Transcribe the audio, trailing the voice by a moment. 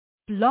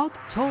Blog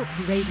Talk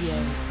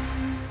Radio.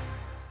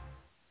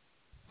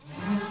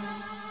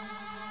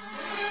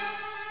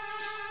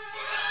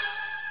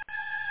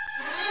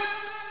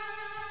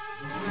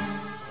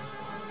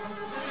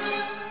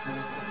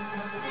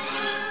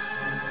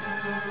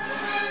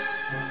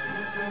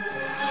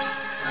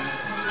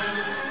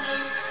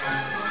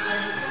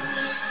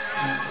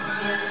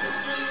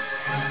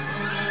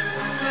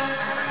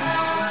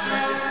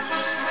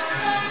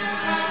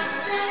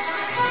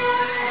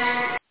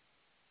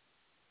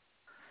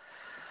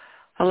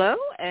 Hello,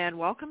 and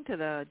welcome to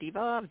the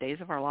Diva of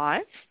Days of Our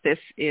Lives. This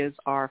is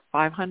our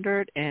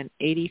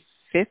 585th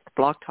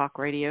Blog Talk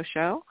radio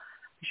show.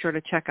 Be sure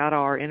to check out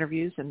our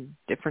interviews and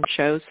different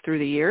shows through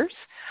the years.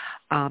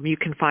 You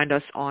can find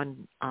us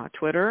on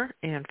Twitter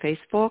and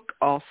Facebook.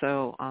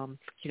 Also,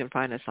 you can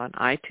find us on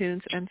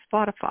iTunes and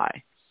Spotify.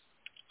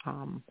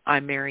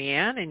 I'm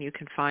Marianne, and you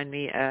can find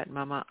me at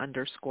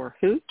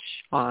mama_hooch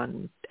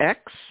on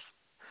X.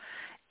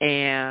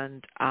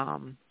 And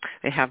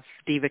they have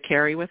Diva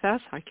Carrie with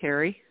us. Hi,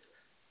 Carrie.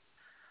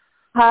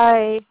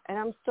 Hi, and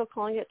I'm still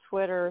calling it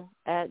Twitter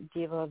at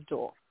Diva of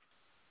Dool.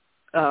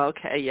 Oh,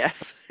 okay, yes.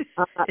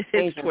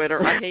 It's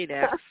Twitter. I hate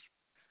X.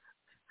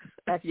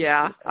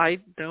 Yeah, I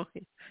don't.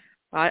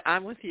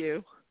 I'm with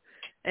you.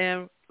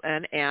 And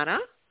Anna.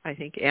 I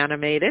think Anna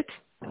made it.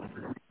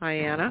 Hi,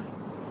 Anna.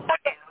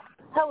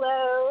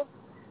 Hello.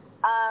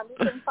 You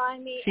can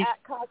find me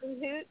at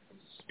Causing Hoot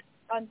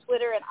on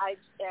Twitter and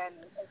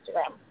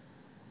Instagram.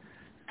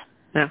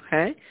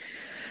 Okay.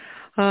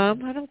 I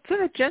don't.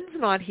 Jen's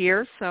not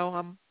here,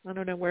 so I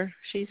don't know where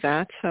she's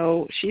at.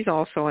 So she's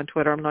also on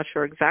Twitter. I'm not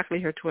sure exactly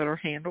her Twitter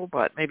handle,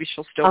 but maybe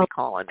she'll still be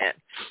calling in.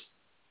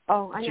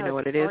 Oh, I know. Do you know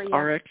what it is?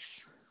 RX.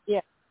 Yeah,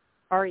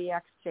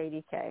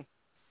 REXJDK.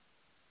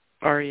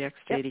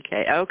 REXJDK.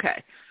 Yep.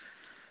 Okay.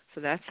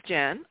 So that's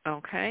Jen.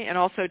 Okay, and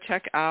also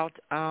check out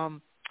our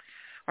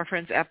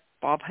friends at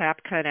Bob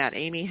Hapka and at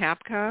Amy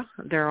Hapka.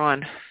 They're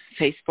on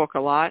Facebook a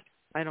lot.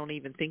 I don't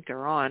even think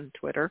they're on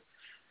Twitter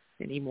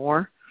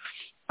anymore.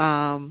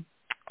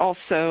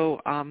 Also,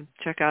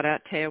 check out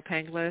at Teo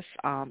Panglis,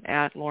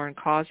 at Lauren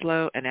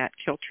Coslow, and at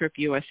Kill Trip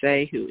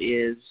USA, who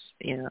is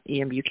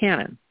Ian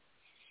Buchanan.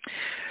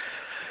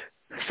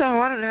 So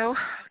I don't know.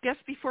 I guess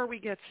before we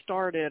get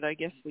started, I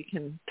guess we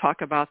can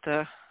talk about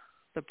the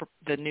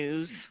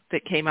news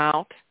that came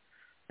out.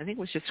 I think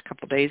it was just a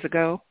couple days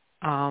ago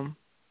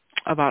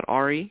about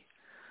Ari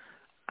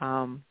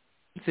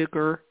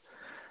Zucker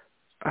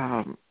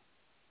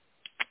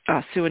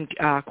suing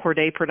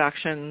Corday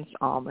Productions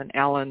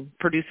and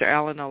producer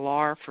Albert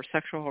Alaar for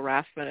sexual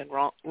harassment and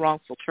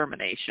wrongful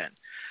termination.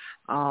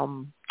 I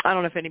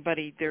don't know if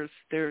anybody,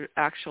 there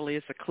actually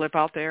is a clip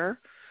out there.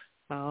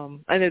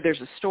 I know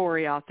there's a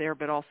story out there,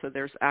 but also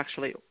there's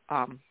actually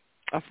a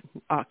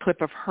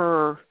clip of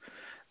her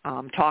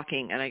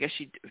talking, and I guess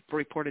she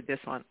reported this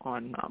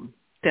on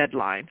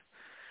Deadline.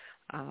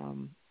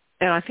 And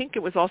I think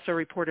it was also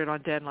reported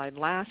on Deadline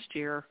last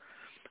year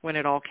when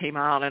it all came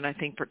out, and I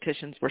think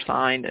petitions were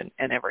signed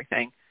and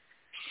everything.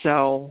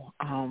 So,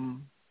 I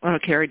don't know,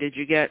 Carrie, did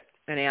you get,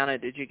 and Anna,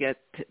 did you get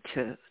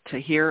to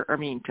hear,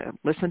 to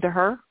listen to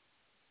her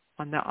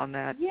on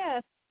that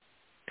Yes.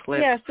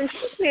 clip? Yeah, so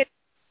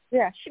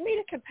she made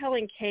a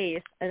compelling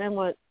case, and I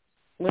want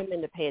women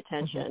to pay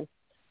attention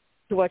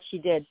to what she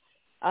did.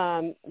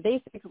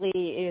 Basically,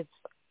 it's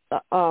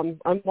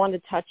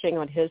unwanted touching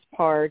on his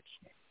part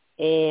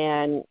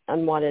and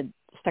unwanted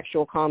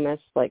sexual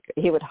comments, like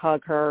he would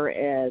hug her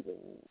and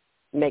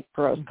make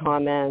gross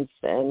comments,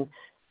 and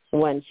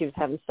when she was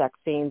having sex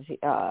scenes, he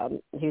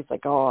was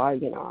like,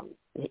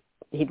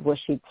 he'd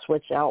wish he'd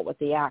switch out with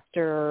the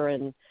actor,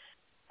 and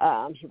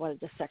he wanted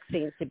the sex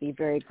scenes to be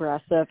very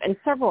aggressive, and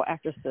several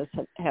actresses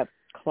have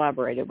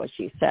collaborated what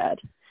she said,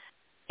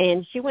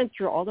 and she went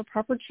through all the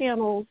proper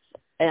channels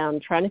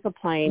trying to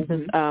complain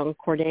because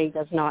Corday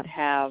does not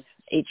have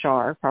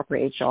proper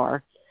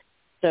HR.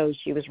 So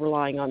she was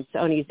relying on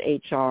Sony's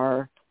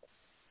HR,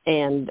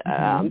 and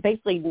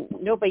basically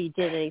nobody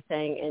did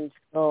anything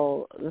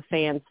until the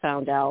fans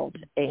found out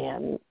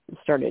and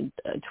started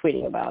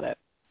tweeting about it,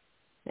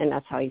 and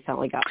that's how he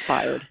finally got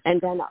fired. And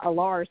then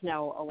Alaar is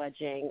now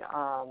alleging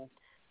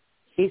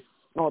he's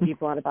all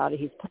people on about it.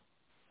 He's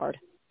hard,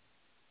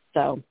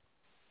 so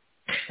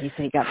he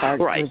said he got fired.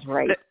 Right. It was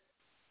rape.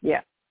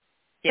 Yeah.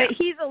 But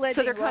he's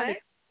alleging so what?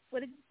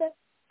 What did you say?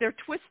 They're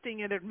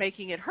twisting it and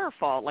making it her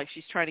fault, like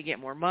she's trying to get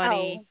more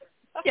money.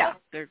 Oh. Yeah,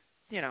 they're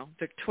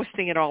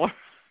twisting it all.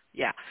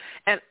 Yeah,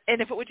 and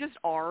if it was just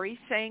Ari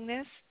saying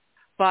this,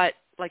 but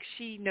like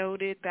she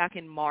noted back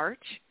in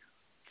March,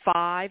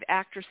 5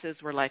 actresses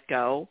were let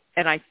go,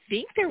 and I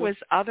think there was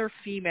other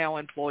female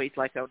employees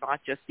let go,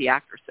 not just the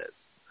actresses.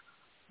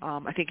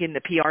 I think in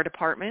the PR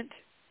department,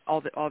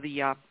 all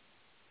the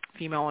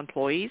female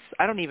employees.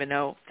 I don't even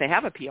know if they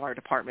have a PR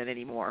department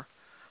anymore.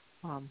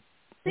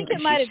 I think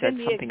it might have been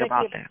the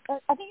executive.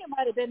 I think it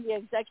might have been the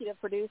executive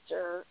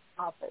producer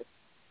office,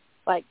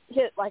 like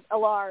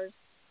Alaar's,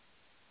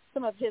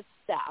 some of his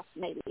staff,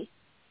 maybe, is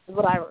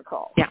what I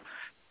recall. Yeah,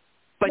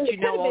 but it you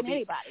know could all have been the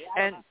anybody. I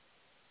don't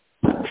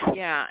know.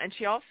 Yeah, and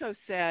she also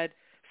said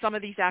some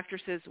of these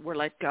actresses were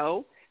let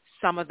go.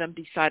 Some of them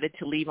decided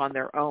to leave on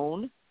their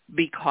own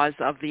because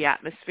of the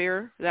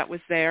atmosphere that was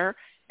there.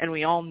 And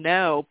we all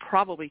know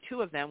probably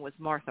two of them was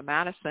Martha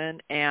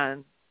Madison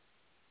and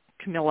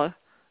Camilla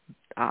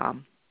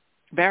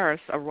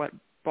Barris, or what,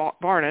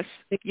 Barnes.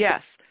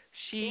 Yes,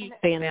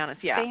 Banis,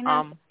 yeah.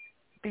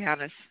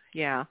 Banis,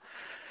 yeah.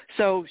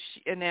 So,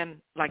 and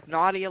then like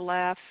Nadia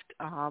left.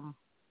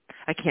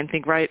 I can't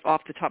think right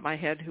off the top of my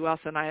head who else,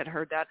 and I had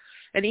heard that.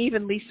 And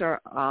even Lisa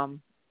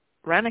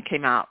Renna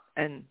came out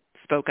and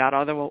spoke out,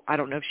 although I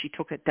don't know if she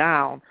took it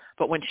down.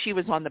 But when she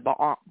was on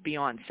the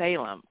Beyond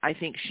Salem, I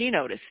think she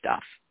noticed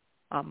stuff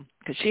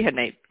because she had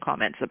made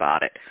comments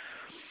about it.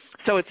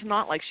 So it's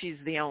not like she's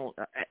the only,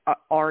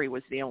 Ari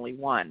was the only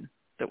one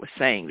that was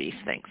saying these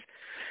things.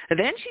 And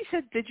then she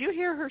said, did you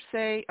hear her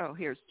say, oh,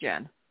 here's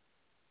Jen.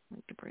 I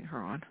need to bring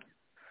her on.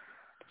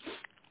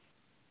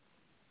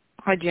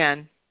 Hi,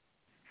 Jen.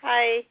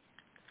 Hi.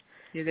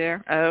 You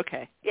there? Oh,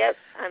 okay. Yep,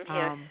 I'm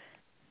here.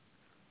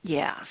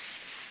 Yes.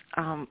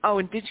 Oh,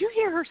 and did you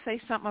hear her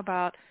say something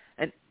about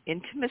an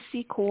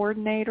intimacy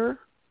coordinator?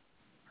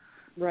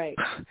 Right.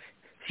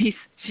 She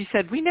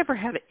said, we never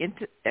had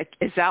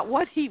is that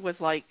what he was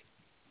like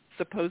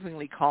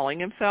supposedly calling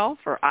himself?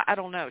 Or I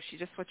don't know.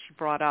 Just what she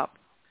brought up.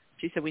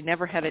 She said, we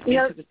never had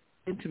an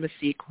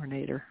intimacy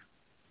coordinator.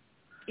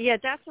 Yeah,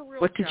 that's a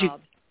real what did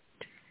job.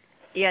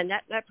 Yeah, and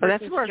that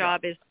person's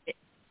job is,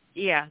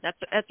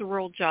 that's a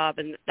real job,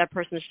 and that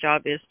person's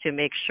job is to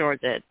make sure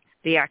that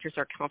the actors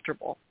are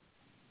comfortable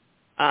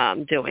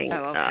doing.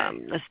 Oh,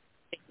 okay.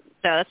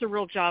 So that's a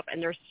real job,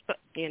 and there's,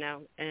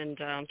 and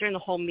during the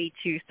whole Me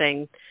Too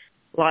thing,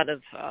 a lot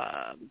of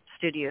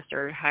studios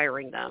started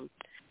hiring them,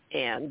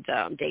 and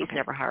Dave's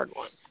never hired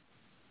one.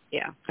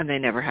 Yeah. And they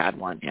never had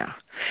one, yeah.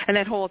 And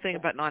that whole thing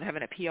about not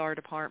having a PR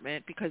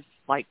department, because,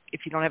 like,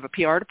 if you don't have a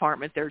PR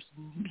department, there's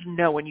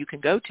no one you can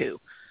go to.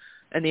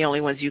 And the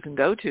only ones you can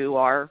go to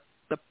are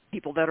the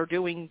people that are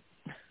doing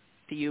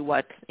to you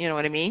what, you know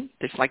what I mean?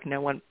 There's, like, no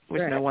one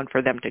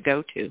for them to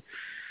go to.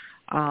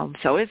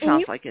 So it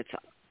sounds like it's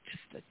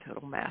just a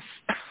total mess.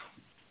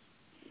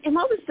 And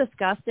what was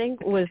disgusting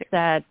was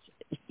that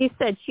she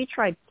said she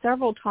tried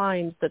several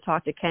times to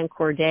talk to Ken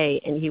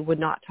Corday, and he would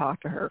not talk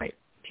to her,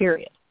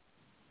 period.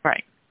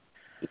 Right.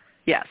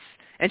 Yes.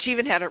 And she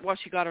even had her,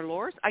 she got her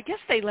lawyers. I guess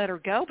they let her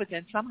go, but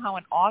then somehow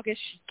in August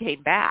she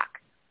came back.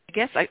 I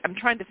guess I'm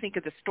trying to think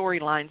of the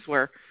storylines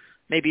where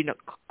maybe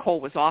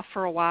Nicole was off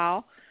for a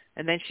while,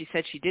 and then she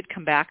said she did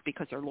come back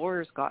because her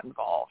lawyers got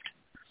involved.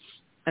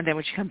 And then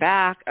when she came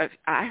back,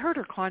 I heard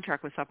her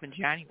contract was up in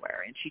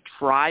January, and she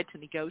tried to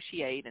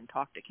negotiate and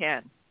talk to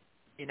Ken,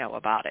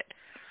 about it.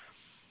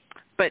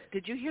 But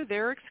did you hear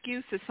their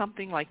excuse is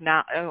something like,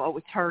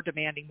 it's her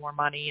demanding more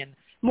money, and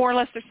more or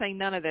less they're saying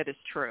none of that is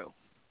true,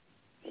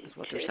 is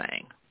what they're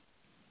saying.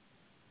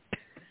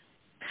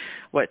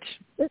 Which,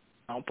 I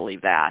don't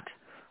believe that.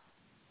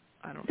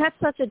 I don't. That's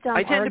such a dumb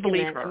argument. I tend to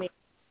believe her. I mean,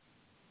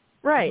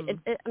 right.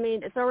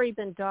 Mm-hmm. It's already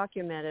been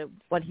documented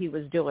what he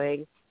was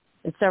doing,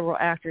 and several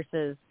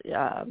actresses,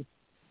 said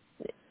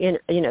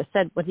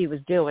what he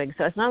was doing.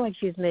 So it's not like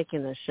she's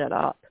making this shit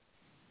up.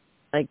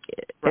 Like,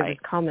 it was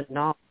common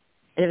knowledge.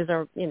 It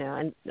was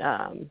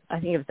I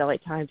think it was LA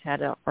Times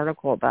had an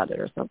article about it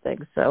or something.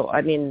 So,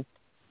 I mean,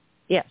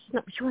 yeah,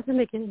 she wasn't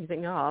making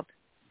anything up.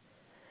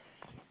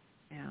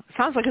 Yeah, it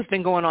sounds like it's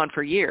been going on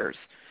for years,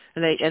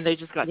 and they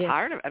just got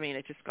tired of it. I mean,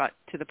 it just got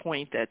to the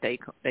point that they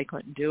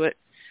couldn't do it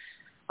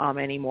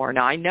anymore.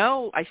 Now I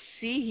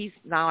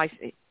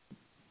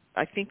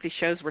think the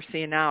shows we're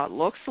seeing now, it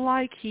looks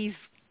like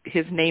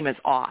his name is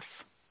off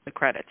the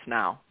credits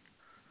now.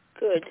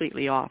 Good.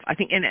 Completely off. I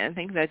think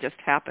that just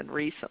happened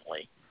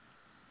recently.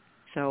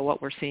 So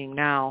what we're seeing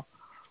now.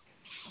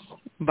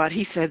 But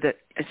he said that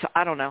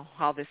I don't know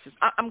how this is.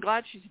 I'm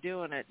glad she's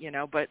doing it,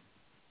 but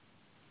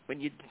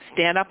when you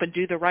stand up and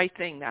do the right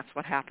thing, that's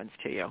what happens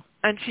to you.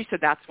 And she said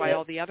that's why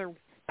all the other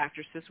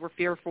actresses were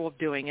fearful of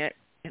doing it.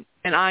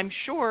 And I'm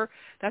sure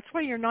that's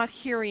why you're not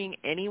hearing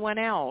anyone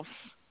else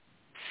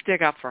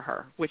stick up for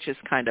her, which is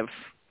kind of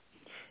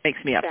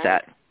makes me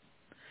upset.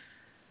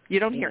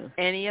 You don't hear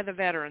any of the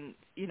veterans,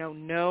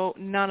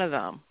 none of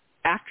them,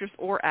 actress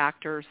or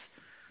actors,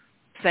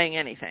 saying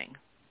anything.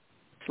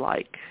 It's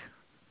like,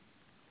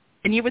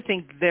 and you would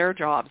think their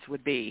jobs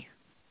would be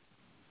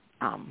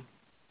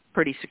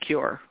pretty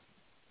secure.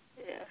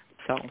 Yeah.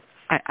 So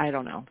I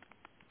don't know.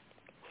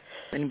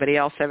 Anybody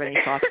else have any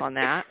thoughts on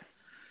that?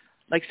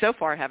 Like, so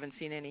far I haven't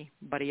seen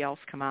anybody else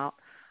come out.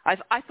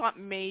 I thought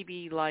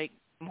maybe like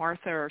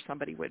Martha or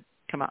somebody would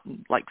come out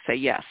and like say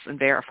yes and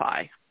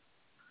verify.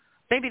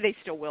 Maybe they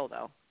still will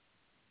though.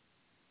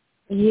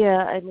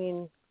 Yeah, I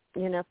mean,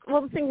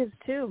 well, the thing is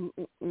too,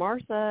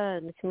 Martha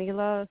and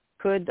Camila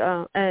could,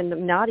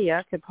 and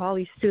Nadia could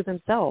probably sue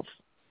themselves.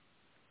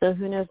 So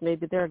who knows?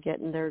 Maybe they're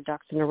getting their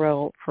ducks in a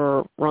row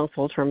for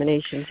wrongful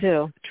termination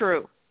too.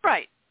 True.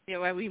 Right.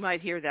 We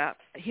might hear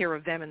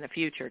of them in the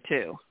future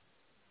too.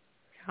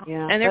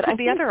 Yeah. And there could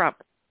be other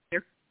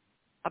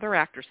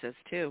actresses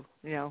too.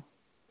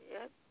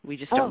 We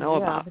just don't know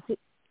about.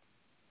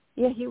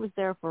 Yeah, he was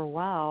there for a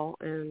while,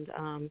 and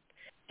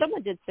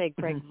someone did say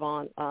Greg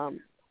Vaughn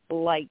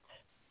liked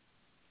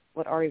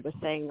what Ari was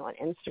saying on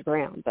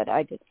Instagram, but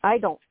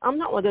I'm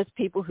not one of those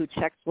people who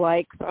checks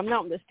likes. I'm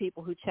not one of those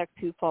people who checks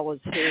who follows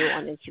who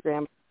on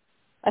Instagram.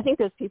 I think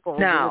those people are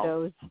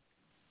weirdos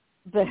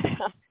that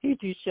who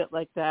do shit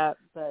like that.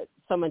 But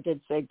someone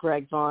did say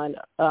Greg Vaughn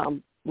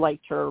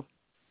liked her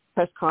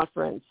press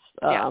conference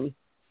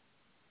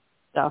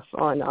stuff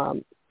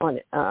on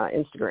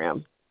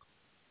Instagram.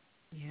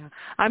 Yeah,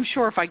 I'm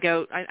sure if I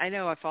go, I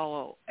know I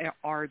follow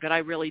Ari, but I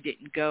really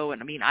didn't go.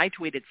 And I mean, I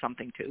tweeted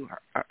something to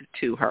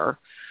her,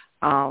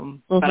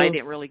 but I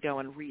didn't really go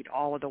and read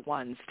all of the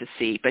ones to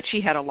see. But she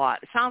had a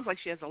lot. It sounds like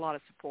she has a lot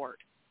of support.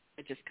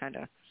 It just kind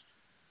of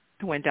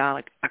went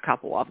down a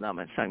couple of them,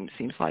 and so it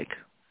seems like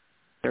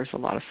there's a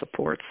lot of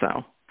support.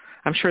 So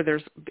I'm sure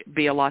there's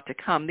be a lot to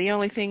come. The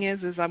only thing is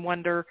I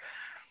wonder.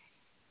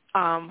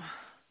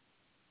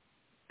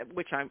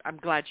 Which I'm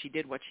glad she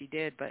did what she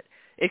did, but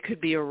it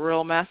could be a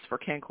real mess for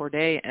Ken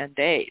Corday and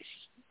Days.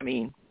 I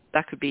mean,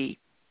 that could be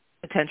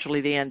potentially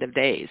the end of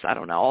Days. I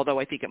don't know, although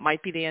I think it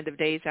might be the end of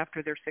Days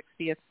after their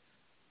 60th.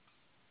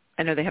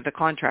 I know they have the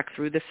contract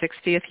through the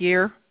 60th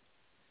year.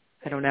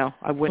 I don't know.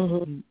 I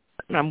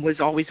was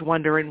always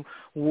wondering,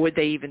 would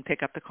they even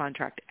pick up the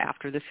contract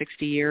after the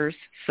 60 years?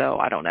 So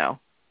I don't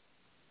know.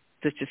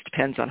 This just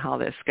depends on how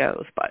this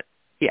goes. But,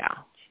 yeah.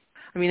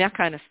 I mean, that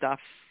kind of stuff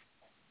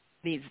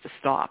needs to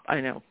stop. I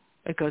know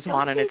it goes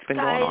on, and it's been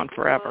going on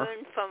forever.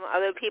 Learn from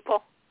other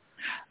people.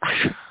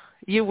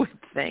 You would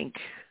think,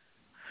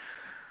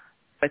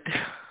 but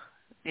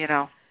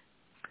and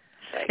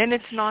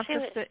it's not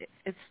just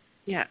it's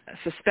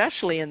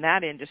especially in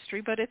that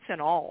industry, but it's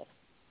in all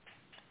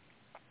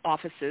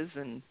offices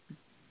and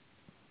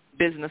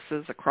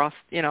businesses across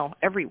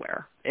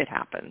everywhere. It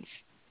happens.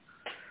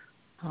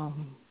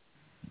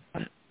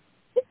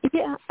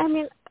 Yeah, I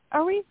mean.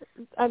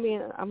 I'm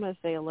going to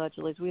say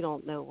allegedly. We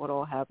don't know what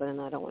all happened,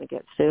 and I don't want to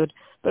get sued.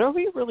 But are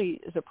we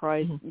really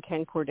surprised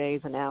Ken Corday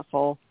is an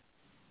asshole?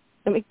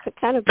 I mean,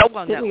 kind of.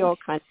 Didn't we all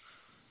kind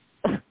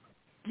of?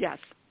 Yes.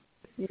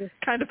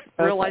 Kind of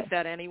realize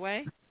that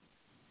anyway.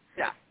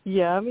 Yeah.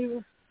 Yeah. I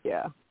mean,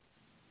 yeah.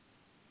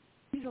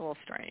 He's a little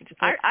strange.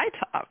 I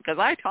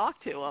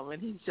talk to him,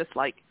 and he's just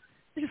kind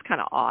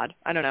of odd.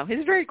 I don't know.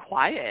 He's very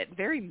quiet,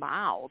 very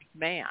mild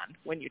man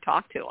when you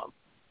talk to him.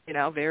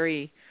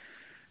 Very.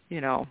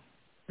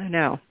 I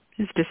know.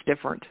 It's just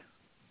different.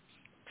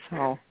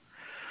 So,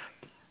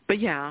 but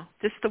yeah,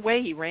 just the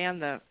way he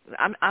ran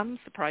I'm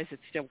surprised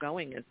it's still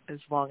going as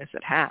long as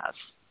it has.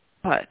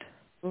 But,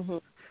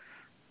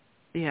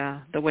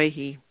 yeah, the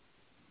way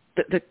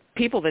the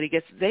people that he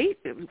gets,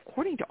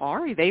 according to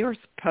Ari, they were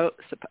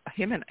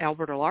him and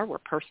Albert Alaar were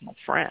personal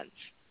friends.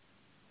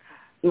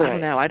 Right. I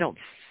don't know.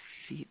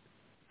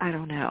 I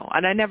don't know.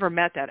 And I never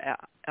met that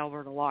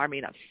Albert Alaar. I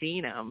mean, I've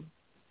seen him.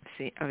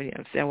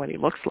 I've seen what he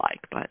looks like,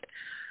 but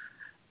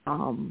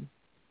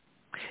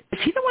is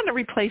he the one that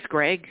replaced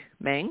Greg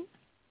Meng?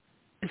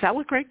 Is that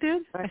what Greg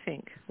did? I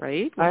think,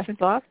 right? I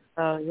thought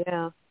so,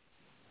 yeah.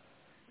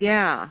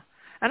 Yeah,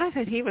 and I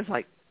thought he was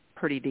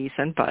pretty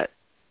decent, but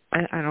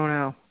I don't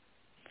know.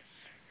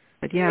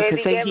 But yeah,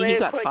 because he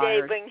got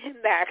fired. Bring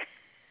him back.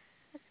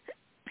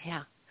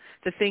 Yeah,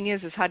 the thing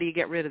is how do you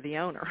get rid of the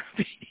owner?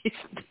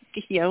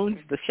 He owns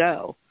the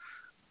show,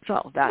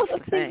 so that's the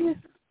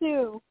thing.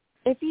 Too.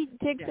 If he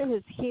digs in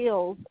his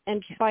heels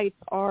and fights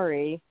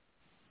Ari,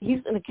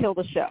 he's going to kill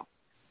the show.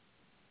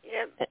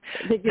 Yep.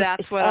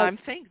 That's what I'm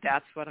thinking.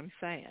 That's what I'm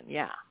saying.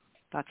 Yeah,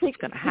 that's what's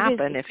going to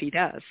happen if he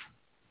does.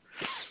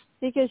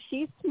 Because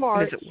she's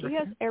smart. She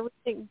has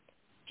everything.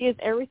 She has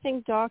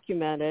everything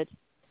documented.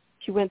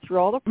 She went through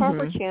all the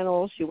proper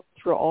channels. She went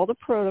through all the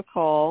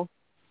protocol.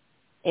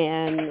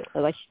 And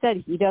like she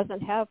said, he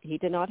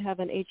did not have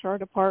an HR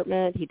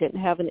department. He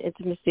didn't have an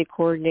intimacy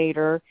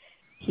coordinator.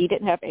 He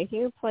didn't have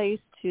anything in place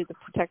to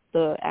protect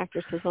the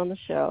actresses on the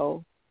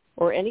show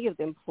or any of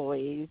the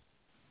employees.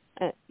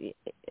 So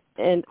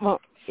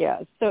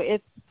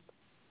it's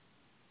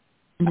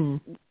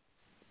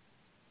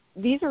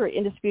these are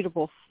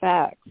indisputable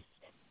facts.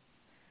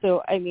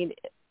 So, I mean,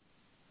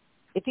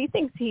 if he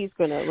thinks he's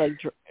going to,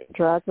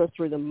 drag her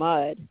through the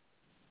mud,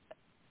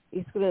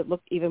 he's going to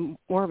look even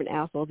more of an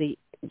asshole than he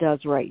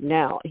does right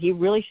now. He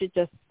really should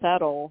just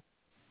settle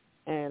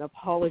and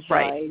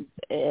apologize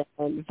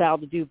and vow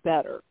to do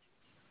better.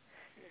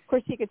 Of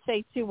course, he could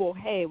say, too,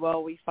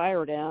 we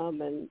fired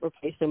him and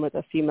replaced him with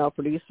a female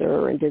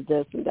producer and did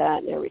this and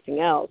that and everything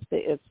else.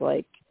 But it's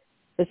at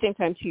the same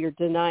time, too, you're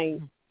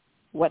denying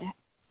what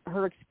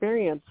her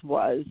experience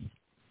was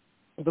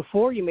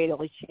before you made all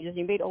these changes.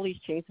 You made all these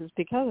changes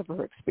because of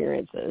her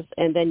experiences,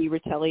 and then you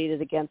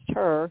retaliated against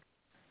her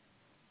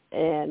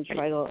and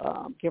try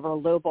to give her a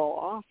lowball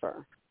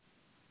offer.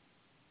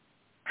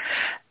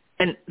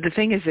 And the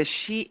thing is, if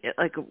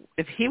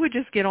he would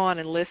just get on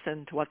and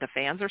listen to what the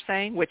fans are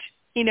saying, which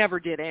he never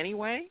did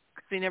anyway,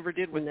 because he never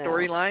did with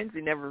storylines,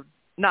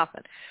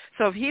 nothing.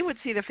 So if he would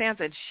see the fans,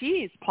 and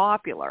she's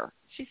popular,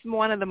 she's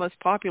one of the most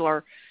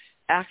popular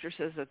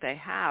actresses that they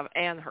have,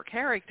 and her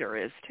character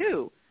is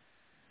too.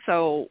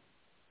 So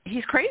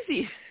he's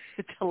crazy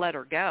to let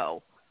her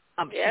go.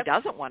 She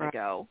doesn't want to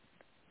go.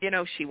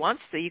 She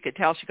wants to. You could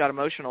tell she got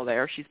emotional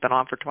there. She's been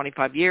on for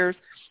 25 years.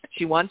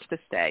 She wants to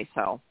stay.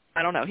 So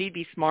I don't know. He'd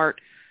be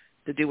smart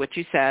to do what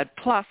you said,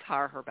 plus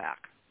hire her back.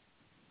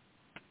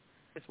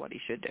 Is what he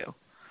should do.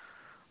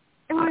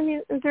 I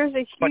mean, there's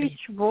a huge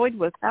void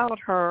without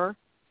her.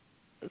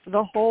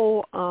 The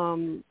whole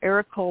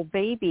Eric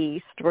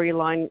baby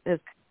storyline has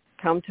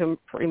come to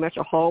pretty much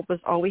a halt. Because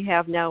all we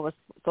have now is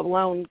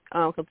Sloan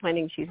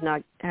complaining she's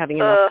not having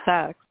enough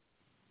sex.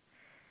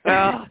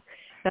 Yeah,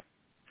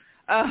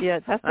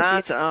 that's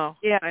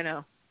I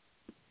know.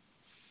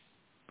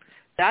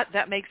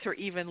 That makes her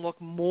even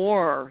look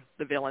more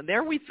the villain.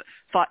 There we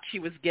thought she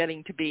was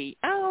getting to be,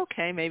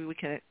 okay, maybe we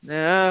can.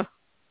 No.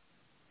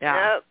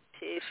 Yeah. Nope.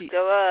 She's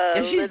still a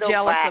she's little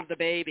jealous black. of the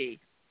baby.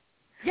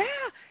 Yeah,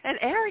 and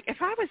Eric,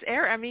 if I was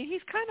Eric, I mean,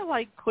 he's kind of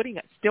like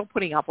still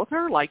putting up with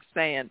her, like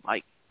saying,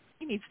 like,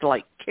 he needs to,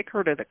 like, kick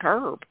her to the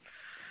curb.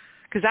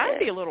 Because I'd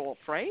be a little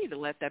afraid to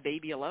let that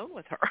baby alone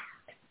with her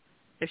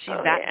if she's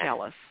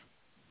jealous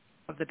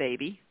of the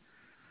baby.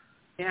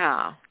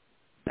 Yeah,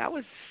 that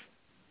was,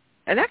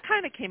 and that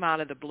kind of came out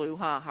of the blue,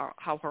 huh?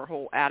 How her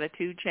whole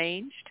attitude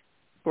changed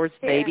towards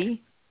the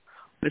baby.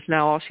 It's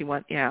now all she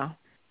wants.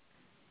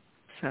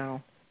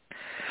 So,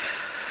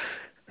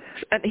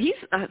 and he's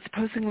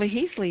supposedly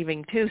he's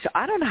leaving too. So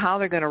I don't know how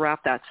they're going to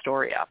wrap that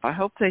story up. I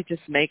hope they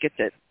just make it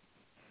that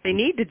they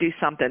need to do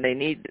something. They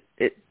need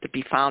it to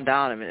be found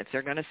out. I mean, if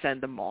they're going to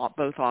send them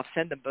both off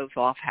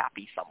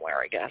happy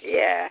somewhere, I guess.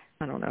 Yeah.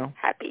 I don't know.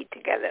 Happy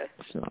together.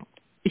 So,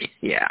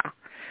 yeah.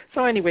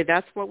 So anyway,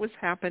 that's what was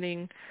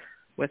happening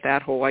with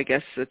that whole. I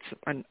guess it's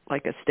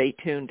like a stay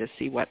tuned to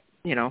see what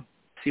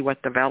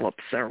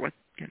develops or what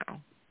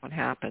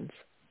happens.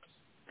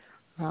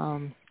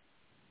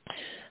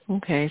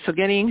 Okay, so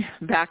getting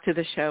back to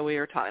the show, we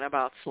were talking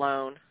about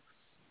Sloan,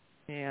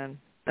 and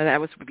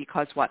that was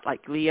because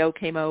like Leo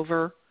came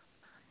over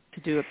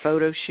to do a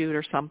photo shoot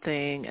or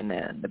something, and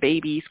then the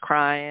baby's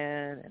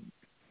crying, and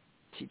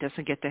she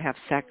doesn't get to have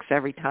sex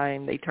every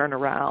time they turn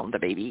around. The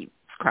baby's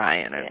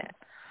crying and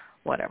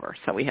whatever.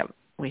 So we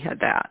had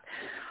that,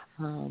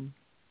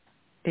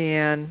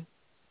 and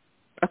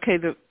okay,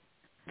 the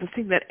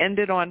thing that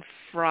ended on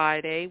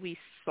Friday, we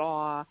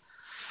saw.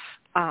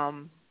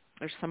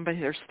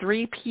 There's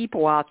 3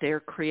 people out there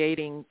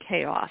creating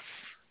chaos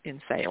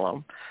in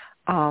Salem.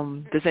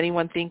 Does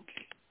anyone think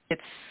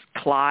it's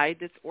Clyde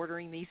that's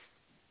ordering these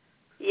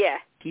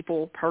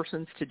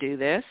persons to do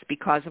this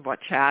because of what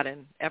Chad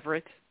and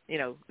Everett,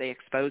 they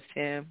exposed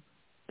him,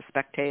 the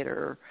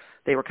Spectator,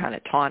 they were kind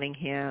of taunting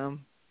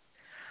him.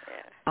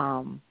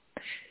 Yeah.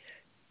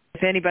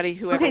 If anybody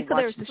who ever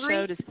watched the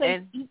show does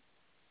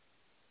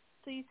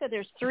So you said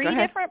there's 3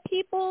 different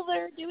people that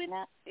are doing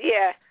that?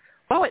 Yeah.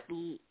 Well, it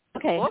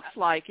looks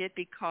like it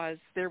because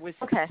there was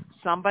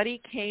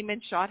somebody came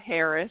and shot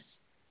Harris.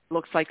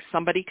 Looks like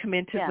somebody come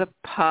into the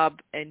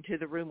pub, into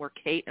the room where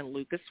Kate and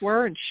Lucas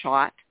were and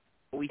shot.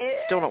 We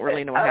still don't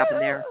really know what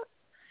happened there.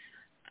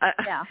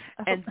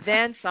 And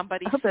then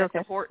somebody set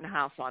the Horton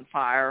house on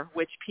fire,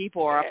 which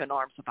people are up in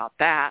arms about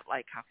that.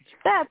 Like, how could you?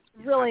 That's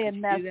really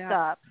messed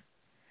up.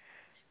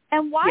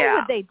 And why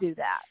would they do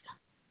that?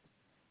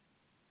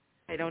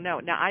 I don't know.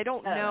 Now, I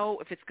don't know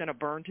if it's going to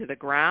burn to the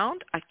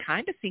ground. I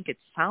kind of think it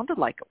sounded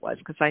like it was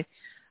because I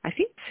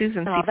think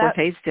Susan C.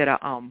 Fortes did a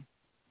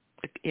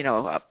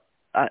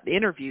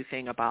interview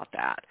thing about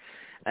that.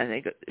 I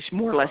think she's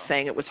more or less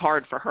saying it was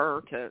hard for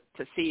her to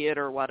see it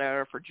or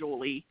whatever for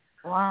Julie.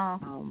 Wow.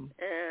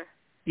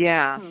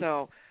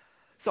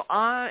 So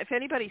if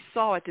anybody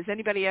saw it, does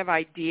anybody have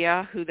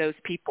idea who those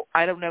people?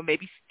 I don't know.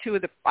 Maybe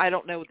I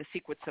don't know the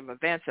sequence of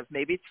events of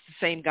maybe it's the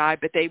same guy,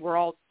 but they were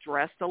all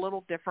dressed a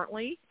little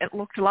differently. It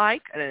looked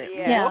like, and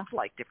it looked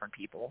like different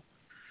people.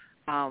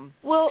 So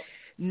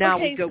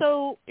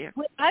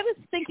I was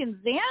thinking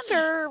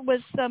Xander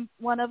was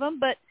one of them,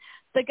 but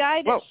the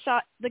guy that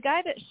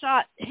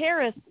shot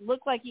Harris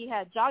looked like he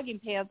had jogging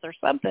pants or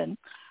something.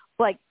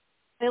 Like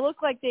they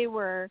looked like they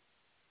were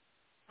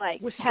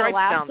with had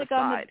elastic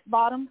on the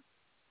bottom.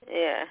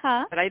 Yeah.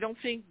 Huh? But I don't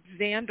think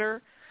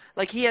Xander,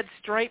 he had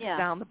stripes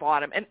down the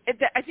bottom. And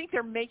I think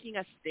they're making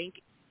us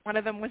think one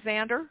of them was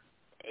Xander.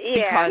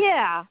 Yeah.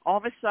 Because all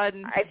of a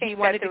sudden he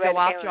wanted to go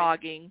out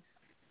jogging,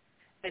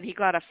 and he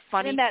got a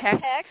funny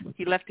text.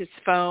 He left his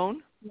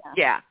phone.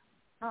 Yeah.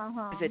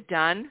 Uh-huh. Is it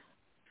done?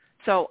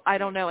 So I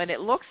don't know. And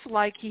it looks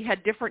like he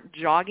had different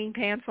jogging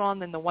pants on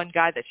than the one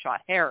guy that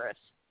shot Harris.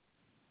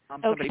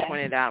 Somebody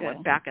pointed out,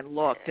 went back and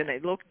looked, and they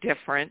looked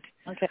different.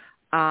 Okay.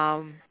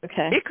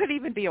 It could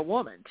even be a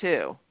woman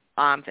too.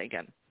 I'm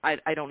thinking. I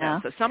don't know.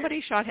 So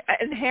somebody shot,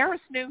 and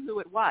Harris knew who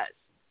it was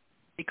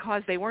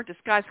because they weren't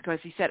disguised. Because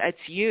he said it's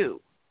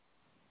you.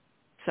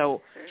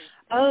 So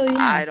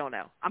I don't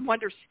know. I'm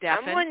wondering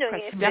Stefan. I'm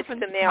wondering if it's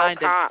the male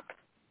cop.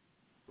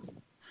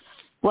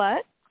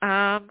 What?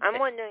 I'm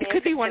wondering it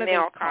could be one of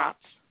those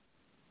cops.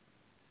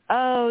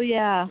 Oh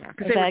yeah.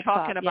 Because they were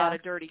talking about a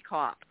dirty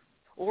cop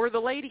or the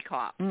lady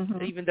cop,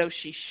 even though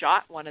she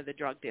shot one of the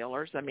drug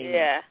dealers. I mean,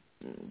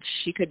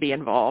 she could be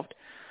involved.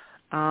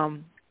 I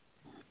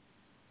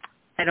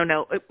don't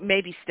know,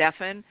 maybe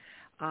Stefan.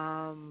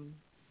 And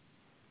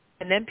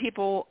then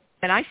people,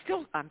 and I'm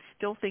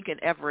still thinking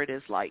Everett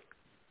is like,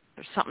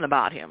 there's something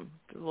about him,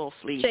 a little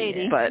sleazy.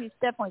 Shady. But he's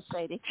definitely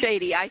shady.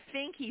 Shady. I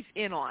think he's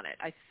in on it.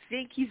 I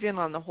think he's in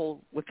on the whole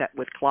with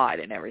Clyde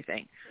and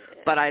everything.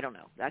 But I don't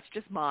know. That's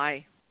just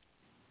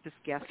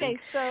guessing.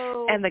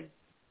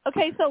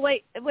 Okay, so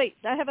wait.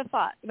 I have a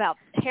thought about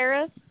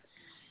Harris.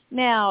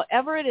 Now,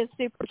 Everett is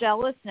super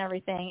jealous and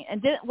everything.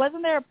 And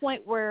wasn't there a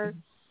point where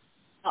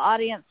the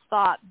audience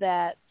thought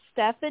that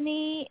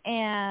Stephanie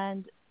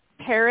and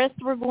Harris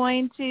were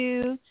going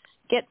to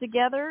get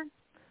together?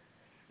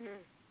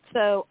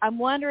 So I'm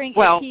wondering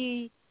if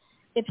he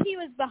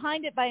was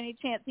behind it by any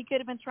chance, he could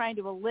have been trying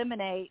to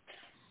eliminate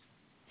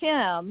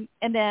him.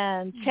 And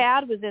then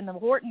Chad was in the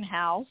Horton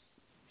house.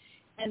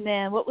 And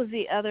then what was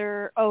the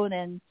other?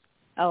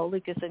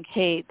 Lucas and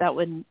Kate. That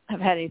wouldn't have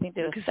had anything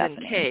to do with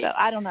Stephanie. So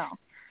I don't know.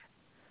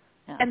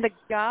 Yeah. And the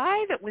guy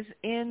that was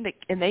and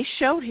they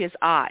showed his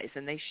eyes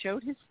and they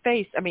showed his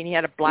face. I mean, he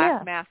had a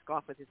black mask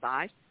off with his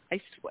eyes.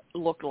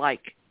 Looked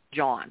like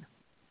John.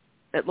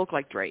 That looked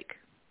like Drake.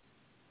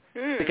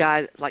 The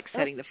guy like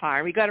setting the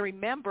fire. We got to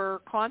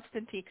remember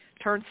Constantine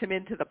turns him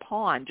into the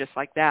pawn just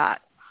like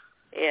that.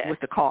 Yeah. With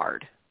the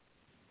card.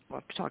 We'll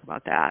have to talk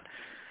about that.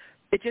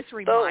 It just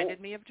reminded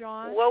me of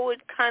John. What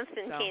would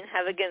Constantine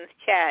have against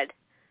Chad?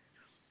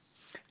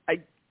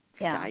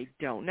 I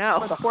don't know.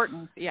 Or the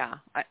Horton. Yeah.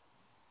 I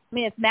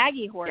mean, it's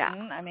Maggie Horton.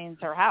 Yeah. I mean,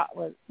 it's her house.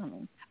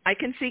 I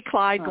can see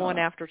Clyde going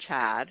after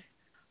Chad,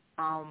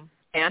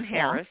 and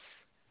Harris,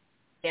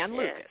 and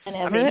Lucas. And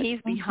Everett. I mean,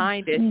 he's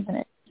behind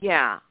it.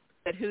 Yeah.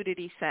 But who did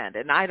he send?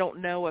 And I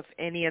don't know if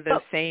any of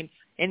those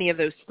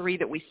three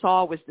that we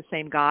saw was the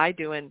same guy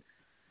going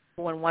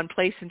one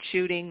place and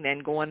shooting, then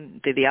going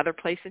to the other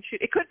place and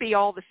shoot. It could be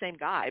all the same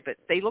guy, but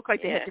they look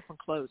like they had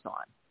different clothes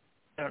on.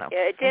 I don't know.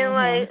 Yeah, it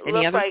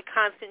didn't look like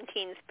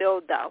Constantine's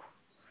build, though.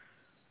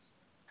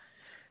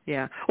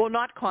 Yeah. Well,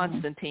 not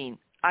Constantine.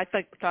 I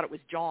thought it was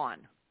John.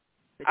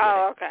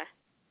 Oh, okay.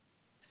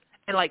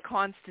 And like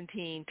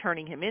Constantine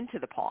turning him into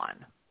the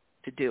pawn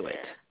to do it.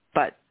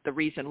 But the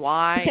reason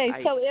why,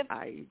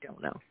 I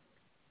don't know.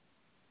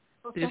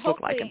 Well, it just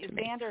looked like him to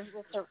me.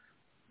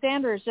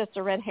 Xander is just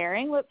a red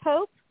herring, let's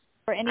hope,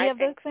 for any of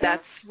those things.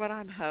 That's what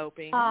I'm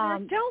hoping.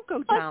 Don't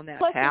go down that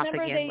path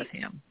again with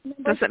him.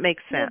 Doesn't make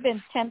sense.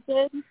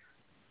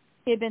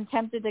 He had been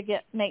tempted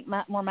to make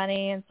more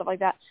money and stuff like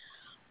that.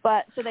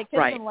 But so they could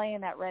have been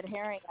laying that red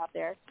herring out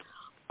there.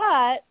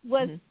 But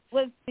was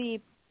the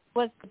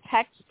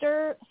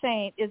texter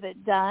saying, is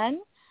it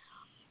done?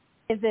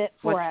 Is it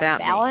for a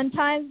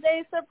Valentine's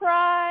Day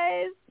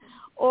surprise?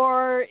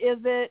 Or is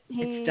it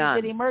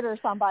did he murder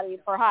somebody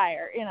for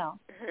hire,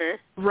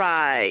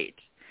 Right.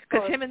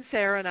 Because him and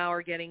Sarah now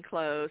are getting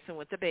close and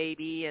with the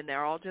baby, and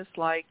they're all just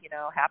like,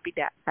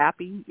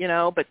 happy,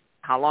 but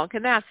how long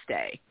can that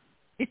stay?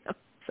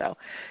 So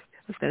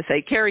I was going to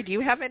say, Carrie, do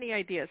you have any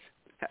ideas?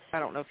 I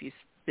don't know if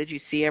did you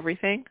see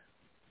everything?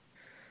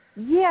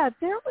 Yeah,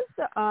 there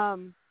was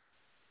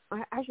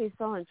I actually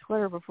saw on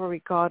Twitter before we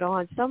got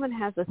on, someone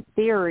has a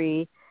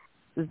theory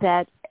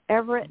that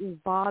Everett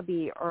and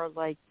Bobby are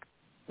like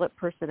split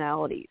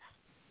personalities.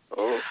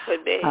 Oh,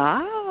 could be.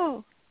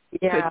 Oh,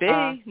 yeah. Could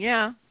be,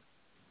 yeah.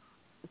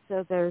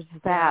 So there's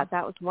that.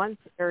 That was one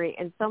theory.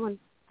 And someone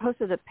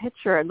posted a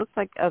picture, it looks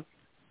like, of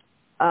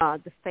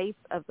the face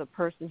of the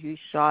person who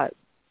shot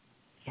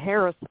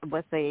Harris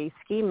with a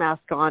ski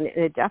mask on,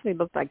 and it definitely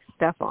looked like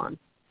Stefan.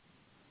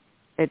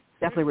 It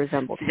definitely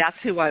resembled him. That's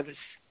who I was...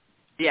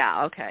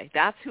 Yeah, okay.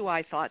 That's who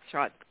I thought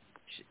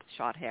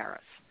shot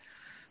Harris,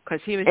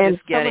 because he was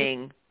just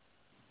getting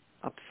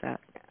upset.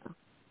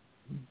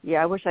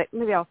 Yeah,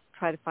 maybe I'll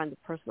try to find the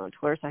person on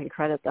Twitter so I can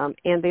credit them.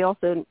 And they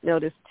also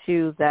noticed,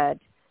 too, that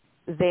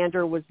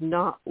Xander was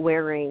not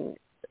wearing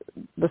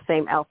the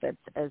same outfits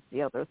as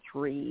the other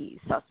three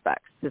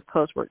suspects. His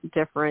clothes were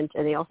different,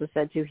 and they also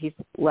said, too, he's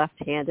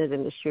left-handed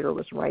and the shooter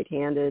was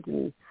right-handed,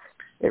 and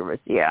there was,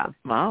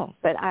 Wow.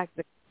 But that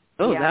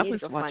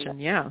was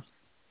watching,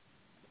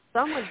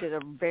 Someone did a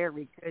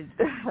very good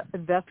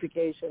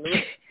investigation.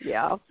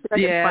 Yeah,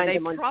 they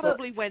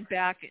probably went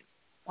back.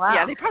 Wow.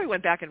 Yeah, they probably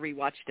went back and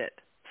rewatched it.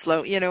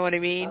 Slow, you know what I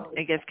mean? Oh.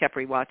 I guess kept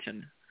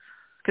rewatching.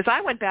 Because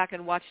I went back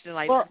and watched it, and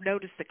I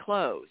noticed the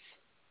clothes,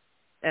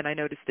 and I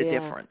noticed the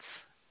difference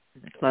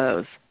in the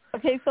clothes.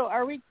 Okay, so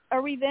are we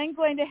then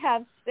going to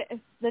have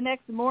the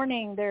next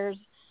morning? There's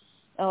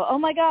oh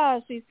my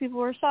gosh, these people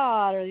were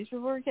shot, or these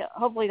people were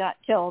hopefully not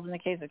killed in the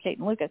case of Kate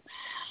and Lucas,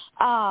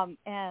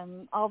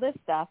 and all this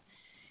stuff.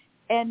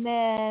 And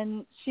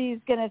then she's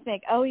going to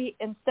think,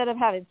 instead of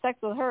having sex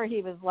with her,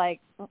 he was like,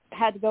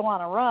 had to go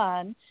on a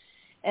run.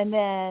 And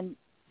then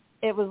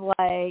it was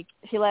like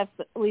she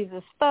leaves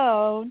his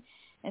phone,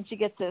 and she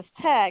gets this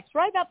text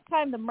right about the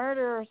time the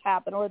murders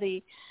happen, or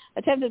the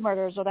attempted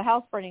murders, or the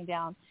house burning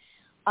down.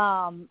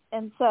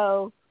 And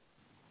so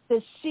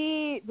does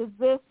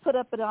this put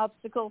up an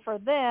obstacle for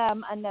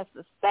them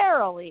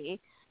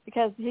unnecessarily,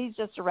 because he's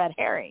just a red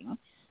herring?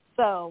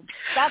 So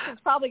that's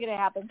what's probably going to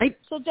happen.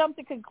 She'll jump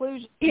to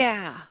conclusions.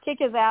 Yeah. Kick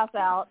his ass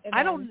out. And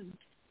then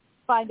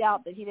find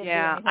out that he didn't do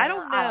anything. I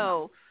don't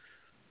know.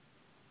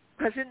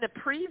 Because in the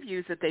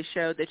previews that they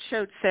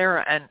showed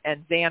Sarah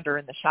and Xander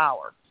in the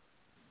shower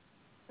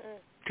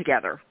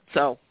together.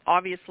 So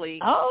obviously,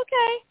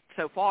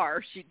 so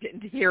far she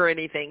didn't hear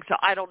anything. So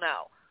I don't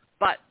know.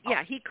 But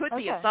yeah, he could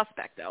be a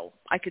suspect though.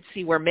 I could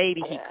see where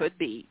maybe he could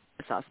be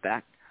a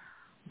suspect.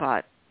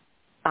 But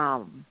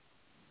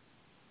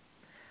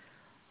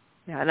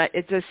yeah, and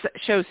it just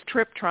shows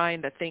Tripp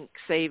trying to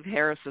save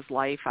Harris's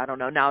life. I don't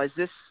know. Now, is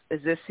this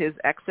his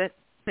exit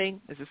thing?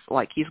 Is this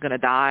like he's going to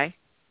die?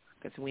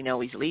 Because we know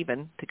he's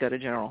leaving to go to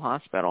General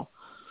Hospital.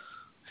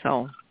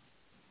 So,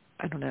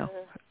 I don't know.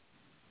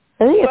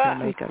 I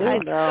think I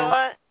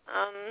thought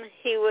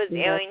he was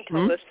airing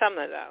till the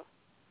summer, though.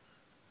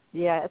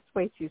 Yeah, it's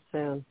way too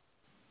soon.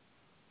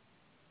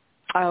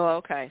 Oh,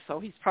 okay.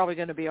 So he's probably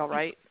going to be all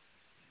right,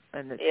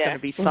 and it's going to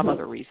be some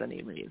other reason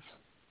he leaves.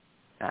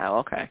 Oh,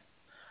 okay.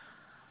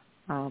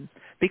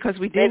 Because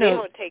we do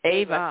know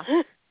Ava.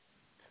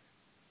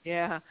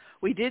 Yeah,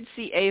 we did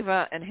see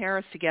Ava and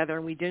Harris together,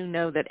 and we do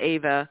know that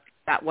Ava,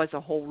 that was a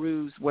whole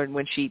ruse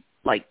when she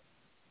like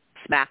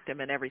smacked him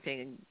and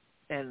everything,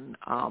 and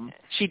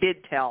she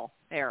did tell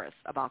Harris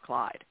about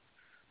Clyde.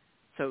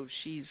 So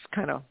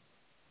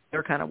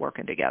they're kind of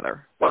working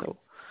together.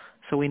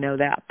 So we know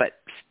that, but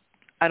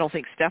I don't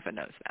think Stefan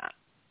knows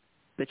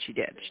that she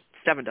did.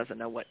 Stefan doesn't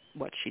know what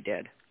she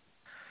did.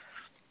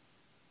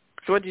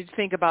 So what did you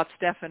think about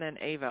Stefan and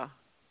Ava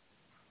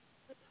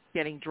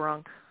getting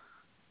drunk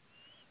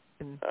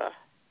and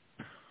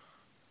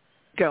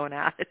going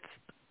at it?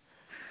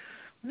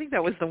 I think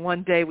that was the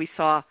one day we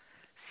saw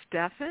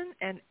Stefan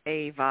and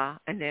Ava,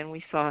 and then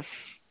we saw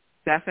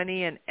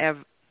Stephanie and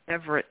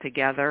Everett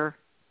together.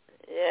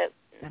 Yep.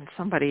 And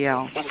somebody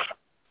else.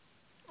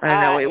 I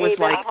don't know. It was Abe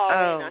like, and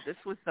Paulina. this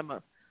was the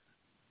most.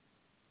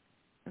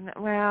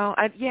 Well,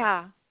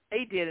 yeah,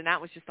 they did, and that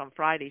was just on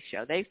Friday's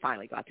show. They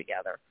finally got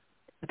together.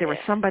 But there was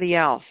somebody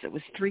else. It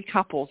was 3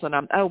 couples, and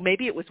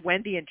maybe it was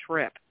Wendy and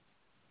Tripp.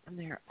 And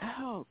they're,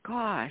 oh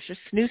gosh, a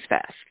snooze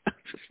fest.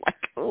 Just like,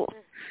 oh.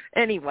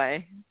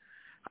 Anyway,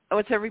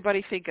 what's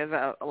everybody think of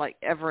like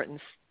Everett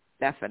and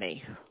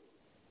Stephanie?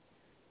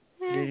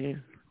 I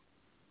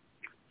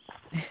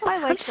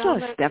I'm like still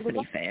a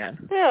Stephanie fan.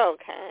 They're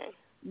okay.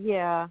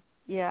 Yeah.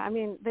 I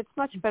mean, it's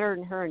much better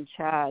than her and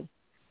Chad.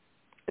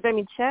 But I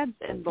mean, Chad's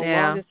in the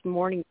longest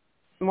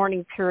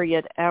morning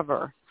period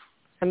ever.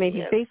 I mean,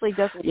 he basically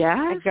doesn't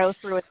go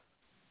through it.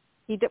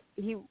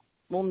 He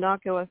will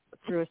not go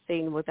through a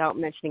scene without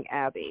mentioning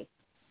Abby.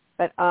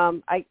 But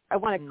I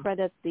want to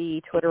credit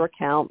the Twitter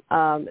account.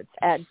 It's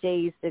at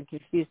Dazed and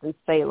Confused in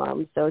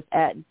Salem. So it's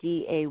at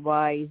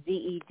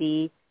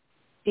DAYZEDCONFUZED.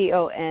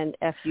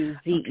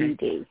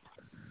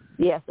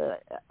 Yes,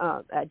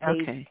 at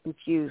Dazed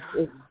Confused.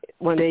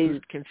 When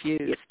Dazed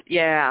Confused.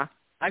 Yeah,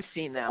 I've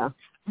seen them.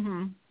 Yeah.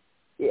 Mm-hmm.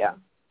 Yeah.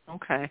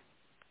 Okay.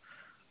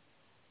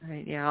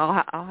 Right,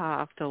 yeah, I'll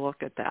have to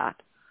look at that.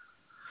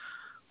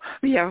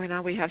 But yeah,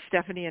 now we have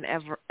Stephanie and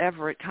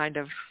Everett kind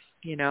of,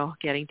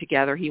 getting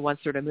together. He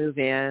wants her to move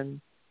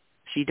in.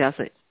 She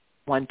doesn't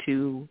want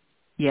to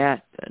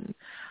yet. And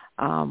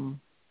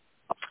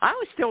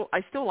I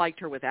still liked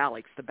her with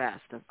Alex the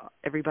best of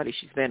everybody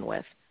she's been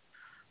with.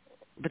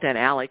 But then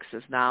Alex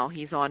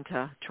he's on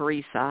to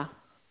Theresa.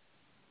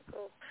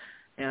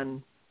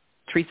 And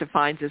Theresa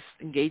finds his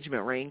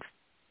engagement ring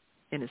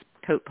in his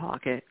coat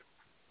pocket.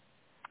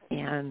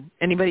 And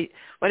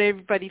what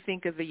everybody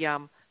think of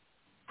the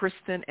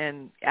Kristen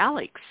and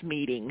Alex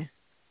meeting?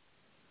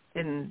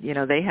 And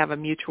they have a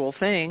mutual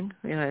thing.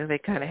 They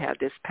kind of had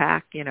this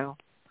pact.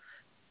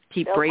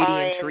 Keep They'll Brady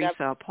and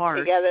Theresa apart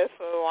together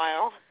for a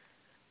while.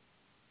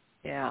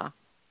 Yeah.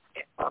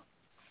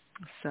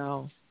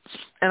 So,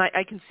 and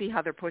I can see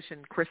how they're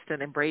pushing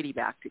Kristen and Brady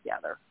back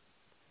together.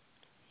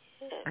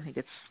 I think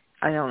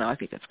I don't know. I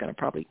think it's going to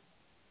probably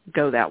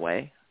go that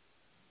way.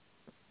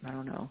 I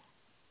don't know.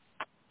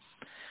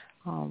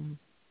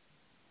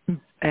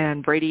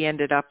 And Brady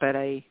ended up at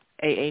a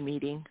AA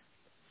meeting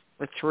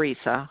with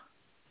Theresa.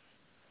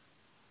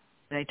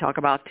 And they talk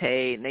about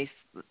Tay,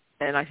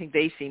 and I think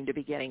they seem to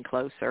be getting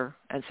closer.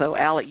 And so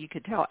you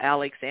could tell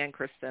Alex and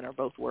Kristen are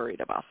both worried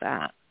about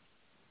that.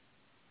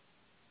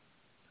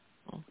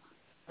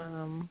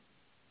 And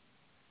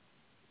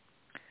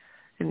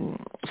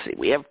let's see,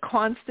 we have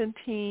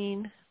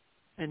Constantine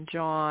and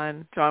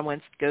John.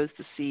 John goes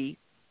to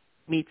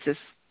meets this.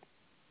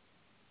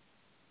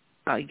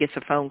 He gets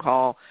a phone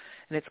call,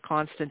 and it's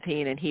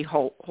Constantine, and he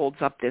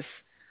holds up this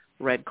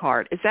red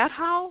card. Is that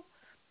how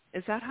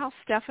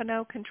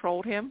Stefano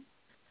controlled him?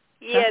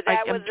 Yeah,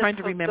 I'm trying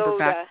to remember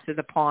back to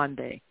the pawn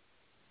day.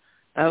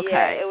 Okay.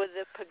 Yeah, it was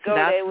a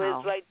pagoda. So it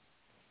was like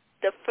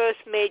the first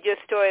major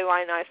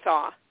storyline I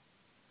saw.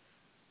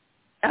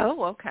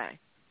 Oh, okay.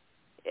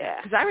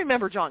 Yeah. Because I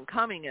remember John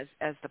coming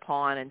as the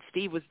pawn, and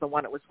Steve was the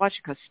one that was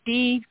watching, because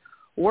Steve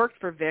worked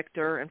for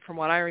Victor, and from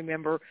what I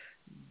remember,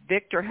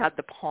 Victor had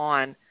the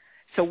pawn.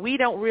 So we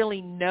don't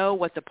really know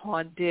what the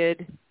pawn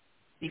did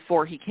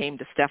before he came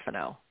to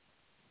Stefano.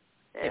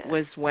 It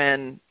was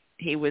when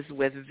he was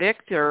with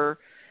Victor,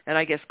 and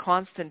I guess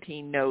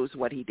Constantine knows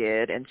what he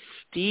did, and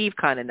Steve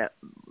kind of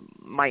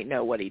might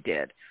know what he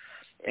did.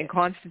 And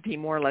Constantine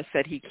more or less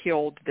said he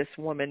killed this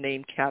woman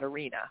named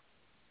Katarina.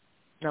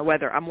 Now,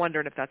 I'm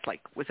wondering if that's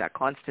was that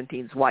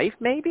Constantine's wife,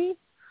 maybe?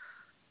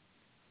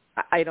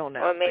 I don't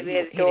know. Or maybe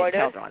his daughter. He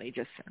didn't tell John. He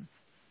just said,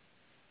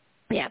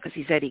 yeah, because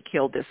he said he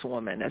killed this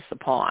woman as the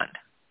pawn.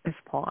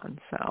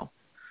 So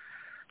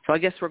I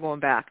guess we're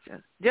going back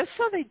to just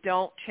so they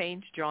don't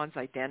change John's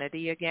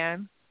identity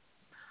again.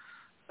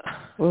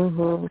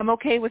 Mm-hmm. I'm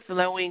okay with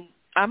knowing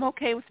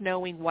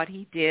what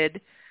he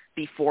did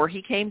before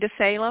he came to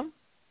Salem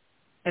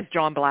as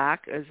John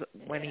Black, as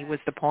when he was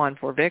the pawn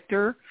for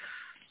Victor,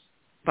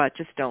 but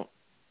just don't,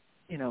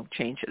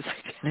 change his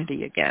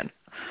identity again.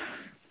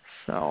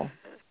 So,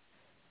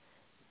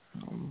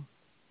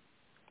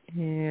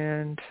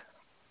 and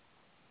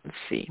let's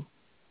see.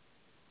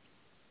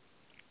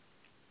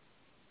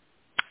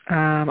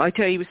 I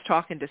tell you, he was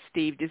talking to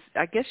Steve. Do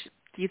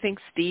you think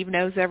Steve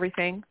knows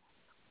everything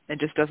and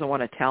just doesn't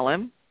want to tell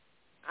him?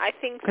 I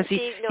think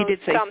Steve knows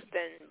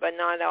something, but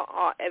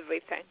not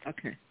everything.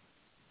 Okay.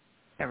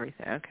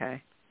 Everything,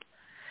 okay.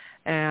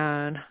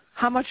 And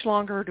how much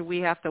longer do we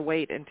have to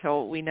wait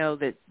until we know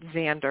that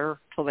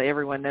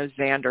everyone knows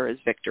Xander is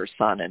Victor's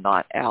son and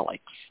not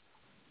Alex?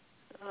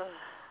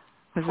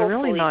 Because they're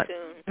really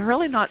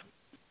not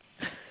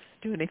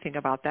doing anything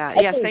about that.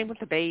 Same with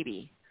the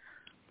baby.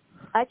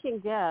 I can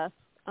guess.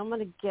 I'm going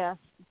to guess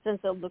since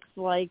it looks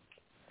like,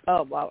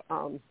 I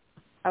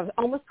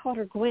almost called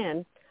her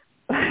Gwen.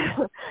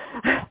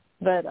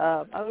 But,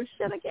 oh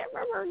shit, I can't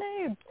remember her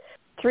name.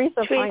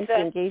 Teresa finds the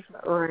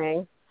engagement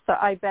ring. So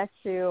I bet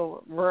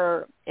you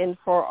we're in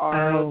for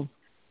our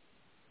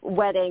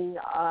wedding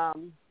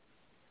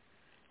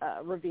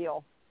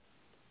reveal.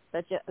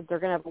 That they're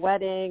going to have a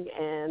wedding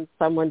and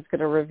someone's going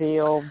to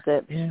reveal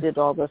that she did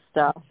all this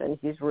stuff and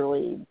he's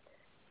really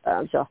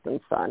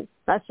Justin's son.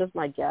 That's just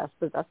my guess,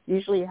 but that's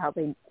usually how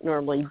they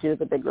normally do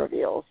the big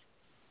reveals.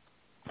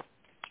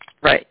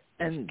 Right.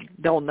 And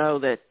they'll know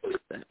that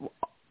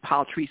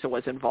how Teresa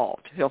was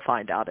involved. He'll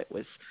find out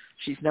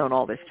she's known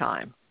all this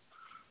time.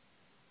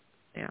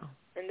 Yeah.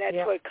 And that's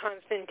what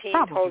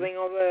Constantine's holding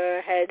over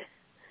her head.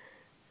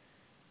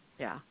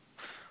 Yeah.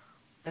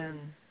 And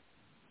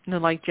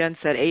like Jen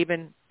said, Abe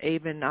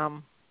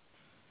and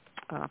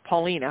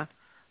Paulina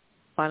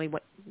finally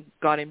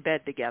got in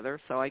bed together.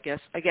 So I guess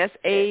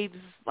Abe's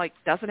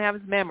doesn't have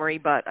his memory,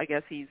 but I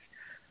guess he's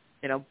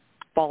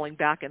falling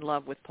back in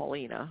love with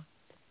Paulina.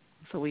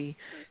 So we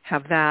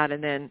have that,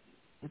 and then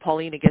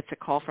Paulina gets a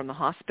call from the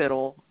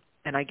hospital,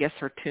 and I guess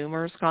her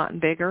tumor's gotten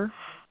bigger,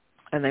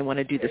 and they want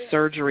to do the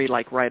surgery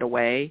right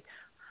away,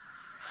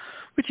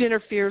 which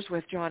interferes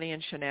with Johnny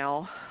and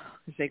Chanel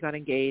because they got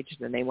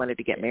engaged and they wanted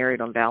to get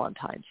married on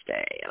Valentine's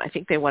Day. And I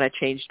think they want to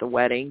change the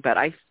wedding, but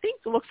I think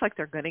it looks like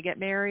they're going to get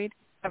married.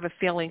 I have a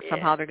feeling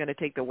somehow they're going to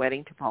take the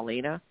wedding to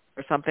Paulina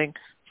or something.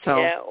 So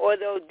or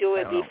they'll do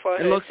it before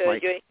her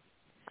surgery.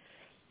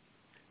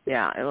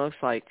 It looks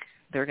like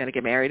they're going to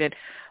get married. And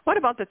what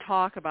about the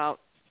talk about,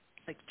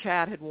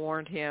 Chad had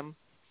warned him,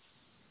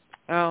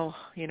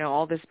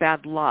 all this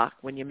bad luck.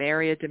 When you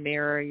marry a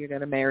Demira, you're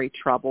going to marry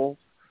trouble.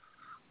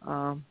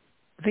 I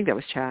think that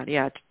was Chad,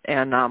 yeah.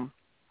 And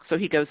so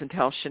he goes and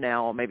tells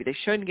Chanel maybe they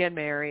shouldn't get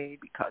married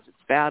because it's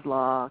bad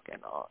luck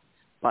and all.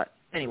 But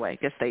anyway, I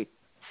guess they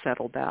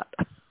settled that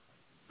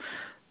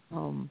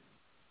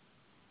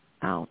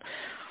out.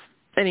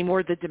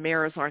 Anymore, the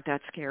Demiras aren't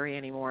that scary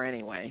anymore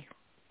anyway.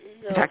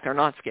 No. In fact, they're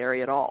not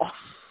scary at all.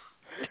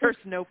 There's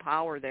no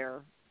power there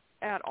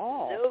at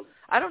all. Nope.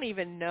 I don't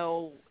even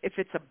know if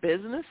it's a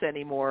business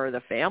anymore or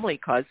the family,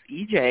 because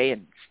EJ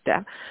and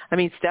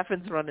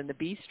Stefan's running the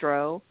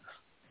bistro.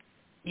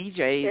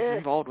 EJ is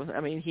involved with,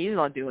 he's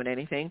not doing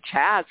anything.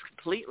 Chad's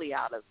completely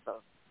out of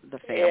the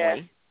family.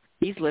 Yeah.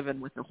 He's living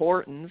with the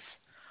Hortons.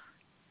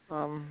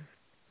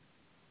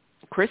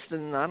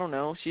 Kristen, I don't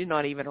know, she's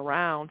not even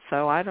around,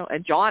 so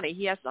and Johnny,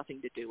 he has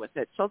nothing to do with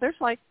it. So there's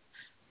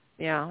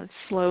it's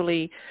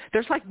slowly,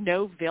 there's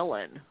no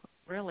villain,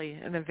 really,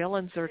 and the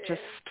villains are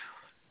just,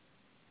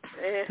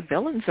 the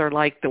villains are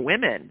like the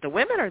women. The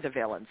women are the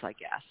villains, I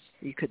guess,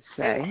 you could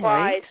say. And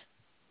Clyde. Right?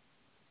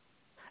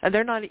 And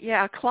they're not,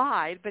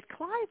 Clyde, but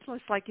Clyde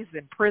looks like he's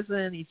in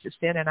prison, he's just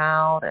in and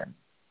out, and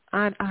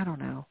I don't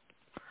know.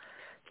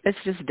 It's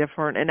just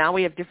different, and now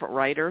we have different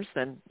writers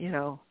than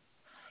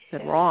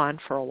Ron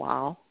for a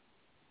while.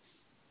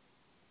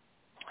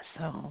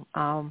 So,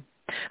 and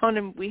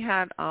then we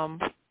had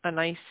a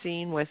nice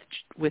scene with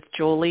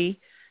Julie,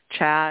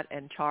 Chad,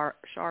 and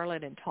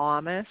Charlotte and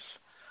Thomas.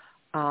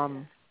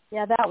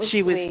 That was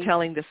She sweet. was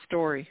telling the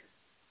story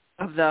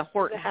of the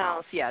Horton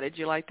house. Yeah, did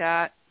you like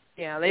that?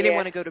 Yeah, they didn't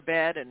want to go to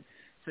bed, and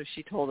so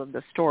she told them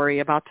the story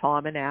about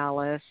Tom and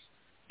Alice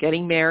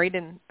getting married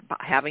and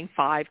having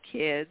 5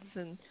 kids,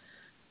 and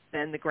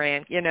then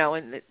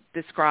and it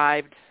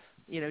described,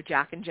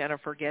 Jack and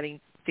Jennifer getting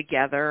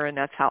together, and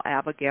that's how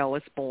Abigail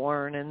was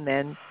born, and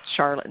then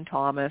Charlotte and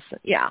Thomas.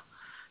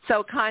 So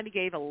it kind of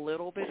gave a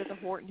little bit of the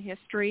Horton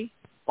history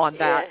on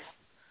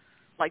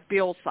like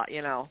Bill,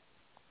 he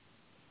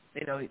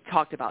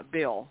talked about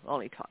Bill,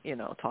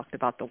 talked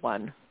about the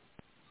one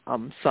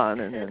son,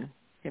 and then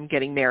him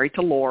getting married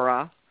to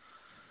Laura,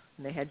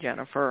 and they had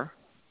Jennifer,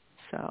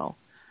 so,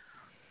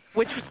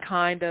 which was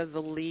kind of the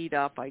lead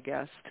up, I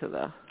guess, to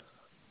the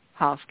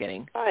house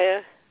getting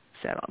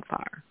set on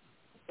fire.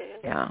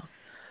 Yeah.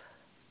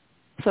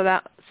 So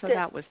that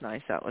was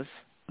nice. That was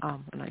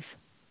a nice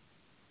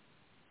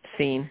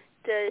scene.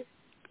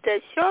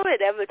 Does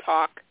Charlotte ever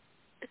talk?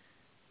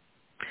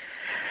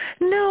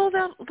 No,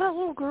 that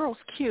little girl's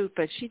cute,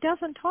 but she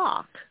doesn't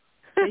talk.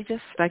 They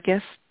just, I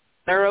guess,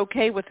 they're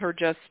okay with her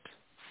just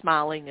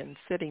smiling and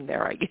sitting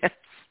there, I guess.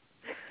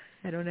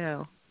 I don't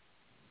know.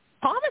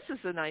 Thomas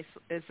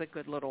is a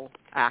good little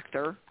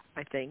actor,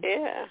 I think.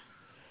 Yeah.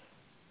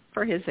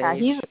 For his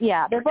age.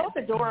 They're both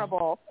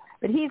adorable,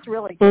 but he's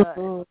really good.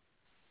 Mm-hmm.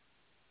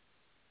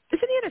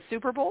 Isn't he in a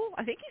Super Bowl?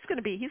 I think he's going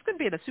to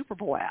be in a Super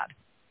Bowl ad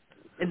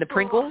in the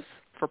Pringles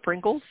for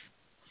Pringles.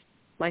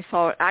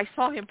 I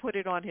saw him put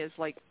it on his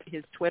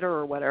Twitter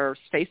or whatever,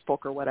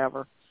 Facebook or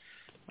whatever.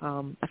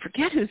 I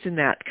forget who's in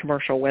that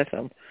commercial with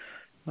him.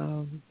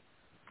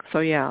 So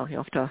yeah,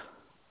 you'll have to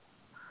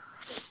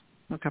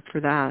look up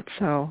for that.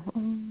 So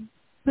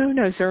who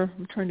knows?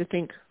 I'm trying to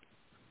think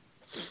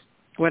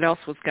what else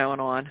was going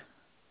on.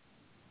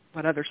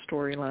 What other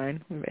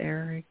storyline with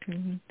Eric?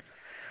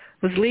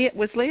 Was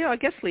Leo? I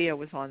guess Leo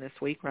was on this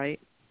week, right?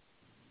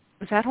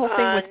 Was that whole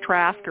thing with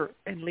Trask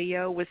and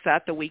Leo? Was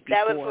that the week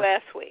before? That was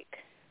last week.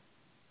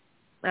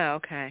 Oh,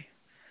 okay.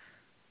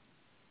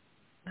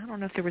 I don't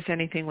know if there was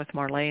anything with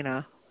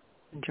Marlena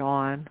and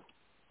John.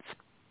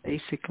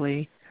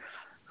 Basically,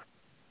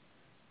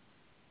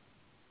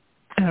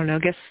 I don't know. I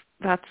guess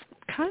that's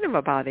kind of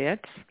about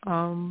it.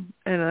 And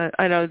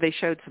I know they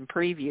showed some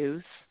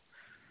previews.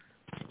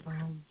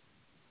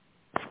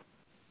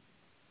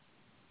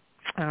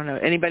 I don't know.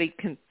 Anybody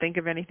can think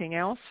of anything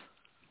else?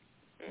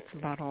 That's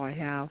about all I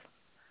have.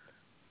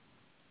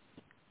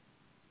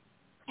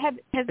 Has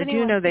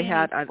anyone seen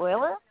any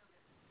spoilers?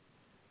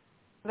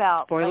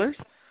 About spoilers?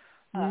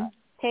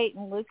 Kate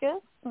and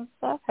Lucas and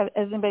stuff? Has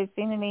anybody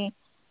seen any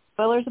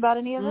spoilers about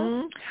any of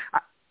this?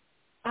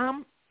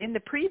 In the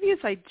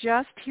previews, I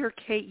just hear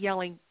Kate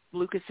yelling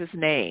Lucas's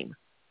name.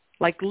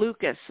 Like,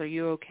 Lucas, are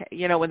you okay?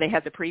 When they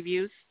had the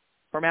previews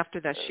from after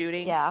the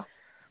shooting? Yeah.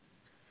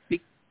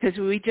 Because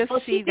we just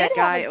see that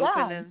guy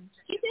open and...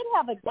 She did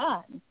have a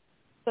gun.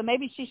 So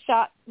maybe she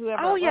shot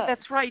whoever Oh, yeah,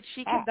 that's right.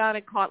 She came down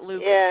and caught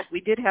Lucas. Yeah. We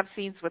did have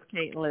scenes with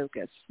Kate and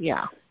Lucas.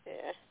 Yeah.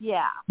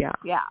 Yeah.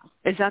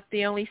 Is that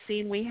the only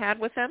scene we had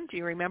with them? Do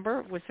you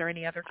remember? Was there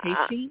any other Kate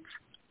scenes?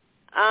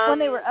 When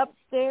they were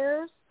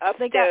upstairs.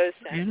 They got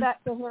yeah.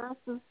 back to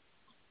Harris's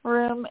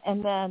room,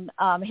 and then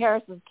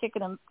Harris was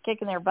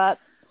kicking their butts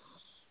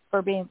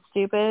for being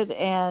stupid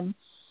and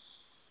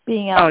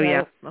being out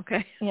at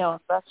a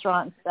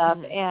restaurant and stuff,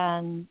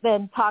 and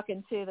then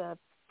talking to the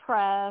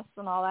press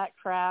and all that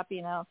crap.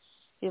 He's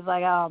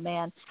like, oh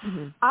man.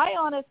 I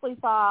honestly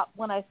thought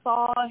when I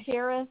saw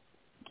Harris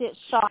get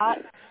shot,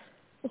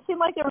 it seemed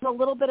like there was a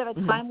little bit of a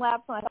time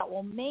lapse, and I thought,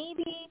 well,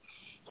 maybe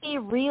he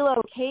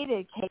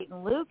relocated Kate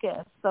and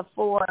Lucas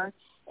before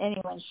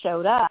anyone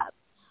showed up.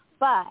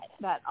 But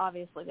that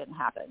obviously didn't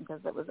happen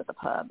because it was at the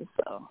pub,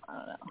 so I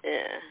don't know.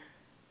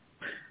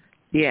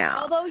 Yeah.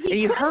 Although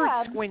you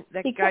heard when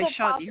that guy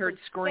shot, you heard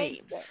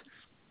screams.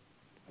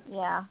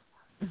 Yeah.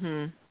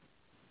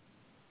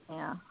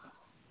 Yeah.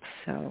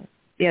 So,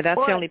 yeah, that's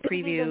the only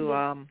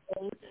preview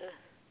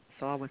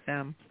saw with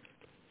them.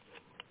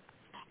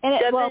 And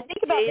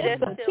think about this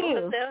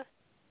too.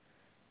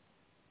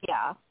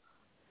 Yeah,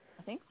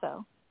 I think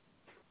so.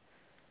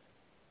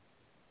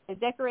 They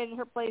decorated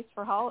her place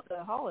for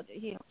the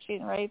holiday. She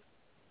and Rafe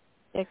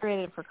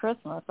decorated it for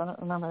Christmas. I don't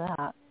remember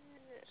that.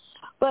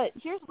 But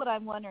here's what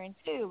I'm wondering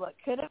too. What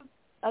could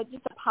have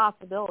just a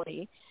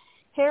possibility?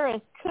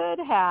 Harris could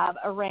have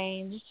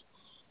arranged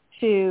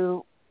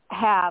to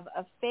have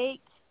a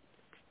fake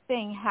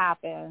thing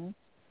happen,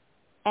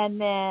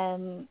 and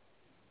then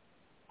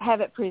have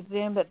it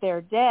presumed that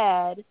they're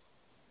dead.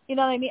 You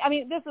know what I mean? I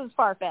mean, this is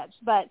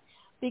far-fetched, but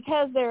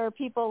because there are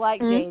people like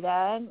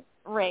Jada and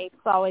Rafe's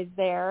always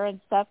there and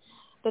stuff,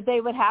 that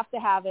they would have to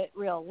have it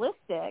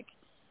realistic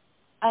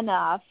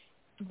enough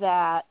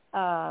that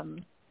I don't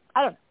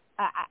know.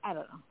 I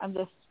don't know. I'm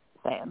just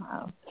saying.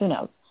 Who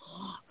knows?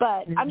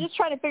 But I'm just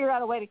trying to figure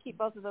out a way to keep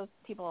both of those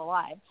people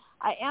alive.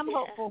 I am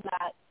hopeful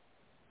that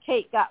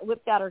Kate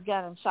whipped out her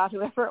gun and shot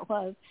whoever it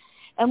was,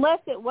 unless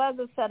it was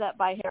a setup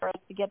by Harris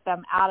to get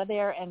them out of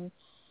there and,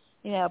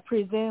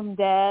 presumed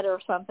dead or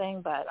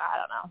something. But I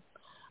don't know.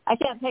 I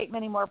can't take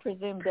many more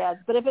presumed deads.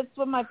 But if it's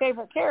one of my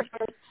favorite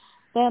characters,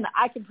 then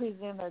I can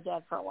presume they're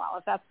dead for a while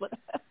if that's what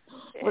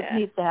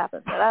needs to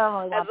happen. But I don't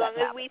really want that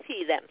to happen. As long as we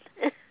see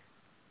them.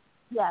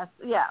 Yes.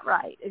 Yeah.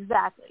 Right.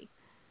 Exactly.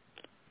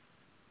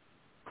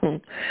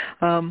 And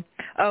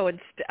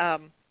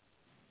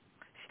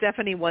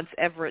Stephanie wants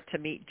Everett to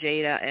meet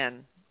Jada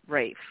and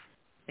Rafe,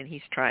 and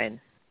he's trying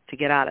to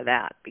get out of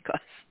that because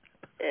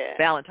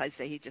Valentine's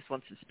Day he just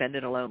wants to spend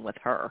it alone with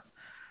her.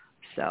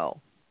 So,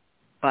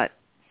 but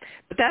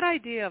But that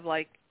idea of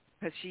like,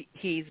 because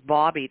he's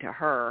Bobby to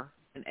her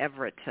and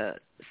Everett to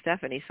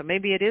Stephanie, so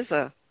maybe it is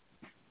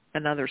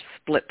another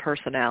split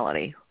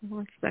personality.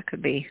 That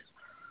could be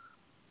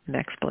an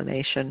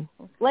explanation.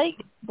 Blake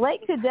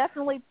could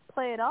definitely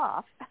play it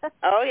off.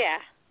 Oh yeah.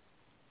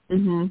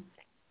 Mhm.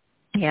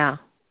 Yeah.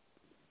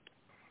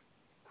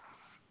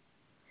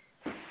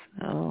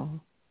 So,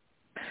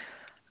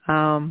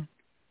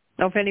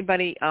 if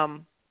anybody,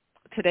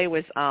 today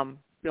was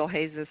Bill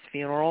Hayes'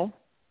 funeral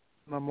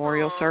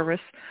memorial service.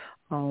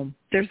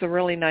 There's a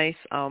really nice.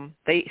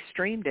 They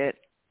streamed it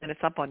and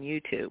it's up on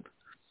YouTube,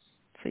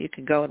 so you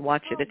can go and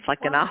watch it. It's like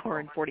an hour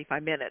and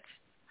 45 minutes.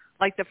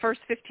 Like the first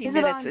 15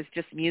 minutes is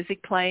just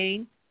music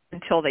playing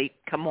until they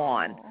come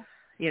on.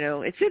 You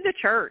know, it's in the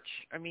church.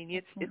 I mean,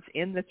 it's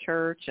in the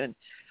church, and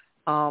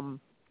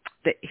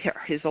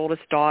his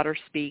oldest daughter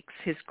speaks.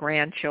 His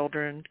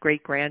grandchildren,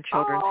 great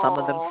grandchildren, some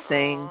of them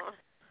sing.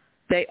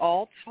 They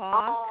all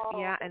talk,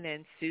 yeah, and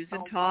then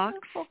Susan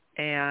talks,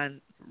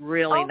 and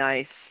really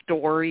nice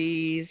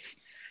stories.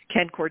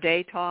 Ken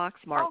Corday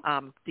talks.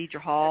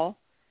 Deidre Hall,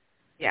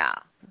 yeah.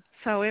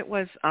 So it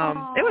was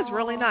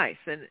really nice,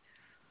 and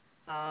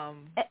all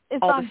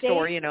the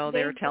story, you know,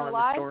 they were telling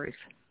the stories.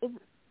 Is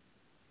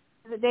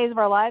it Days of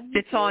Our Lives?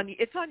 It's on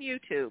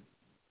YouTube.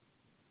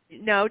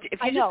 No,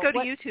 if you just go to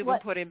YouTube and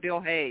put in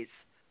Bill Hayes.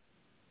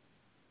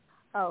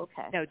 Oh,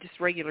 okay. No, just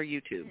regular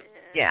YouTube.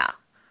 Yeah.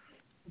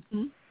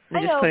 Mm-hmm.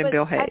 I just know, put in but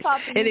Bill Hayes.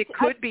 And it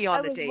could be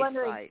on the Days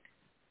site.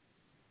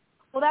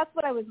 Well, that's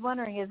what I was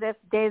wondering, is if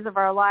Days of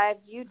Our Lives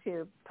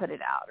YouTube put it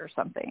out or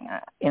something.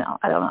 You know,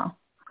 I don't know.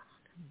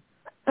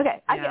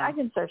 Okay, yeah. I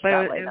can search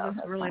that way, it though. Was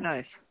really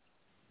nice.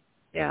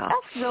 Yeah.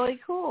 That's really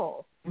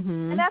cool.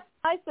 Mm-hmm. And that's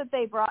nice that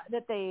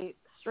they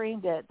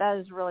streamed it. That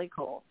is really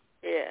cool.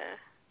 Yeah.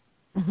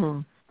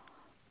 Mm-hmm.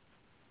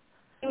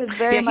 He was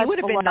very much he would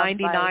have been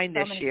 99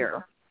 this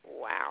year. People.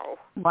 Wow.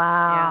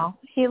 Wow.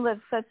 Yeah. He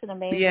lived such an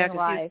amazing life. Yeah,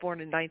 because he was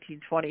born in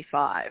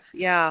 1925 .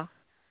 Yeah.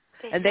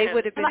 And they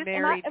would have been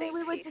married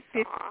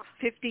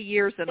 50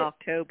 years in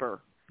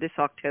October, this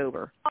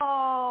October.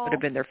 Oh. Would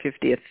have been their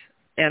 50th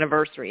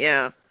anniversary,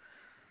 yeah.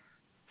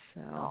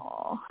 So.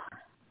 Oh.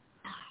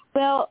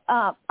 Well,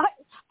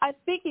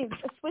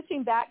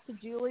 switching back to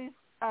Julie's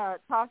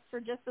talk for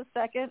just a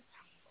second,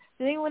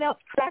 did anyone else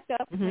crack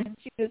up when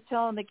she was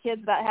telling the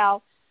kids about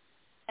how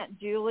Aunt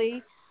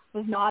Julie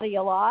was naughty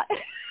a lot?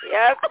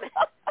 Yep.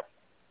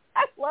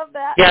 I love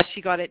that. Yeah,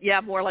 she got it.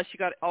 Yeah, more or less she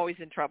got always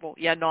in trouble.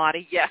 Yeah,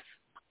 naughty, yes.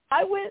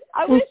 I wish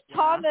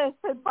Thomas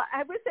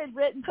I wish they'd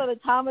written so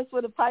that Thomas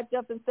would have piped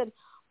up and said,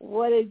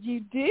 "What did you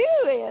do,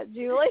 Aunt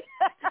Julie?"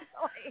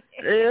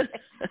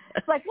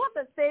 It's like, we'll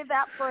have to save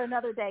that for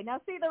another day.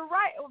 Now, see,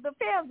 the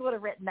fans would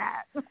have written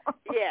that.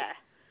 Yeah.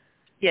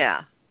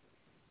 Yeah.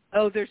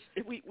 Oh,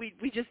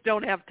 we just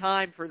don't have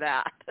time for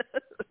that.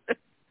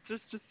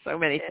 just so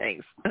many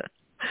things.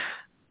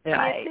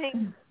 Yeah. Do you think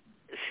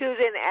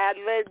Susan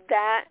ad-libbed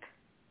that?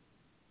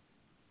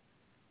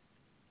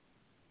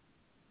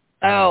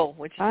 Oh,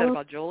 what she said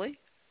about Julie?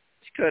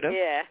 She could have.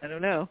 Yeah. I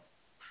don't know.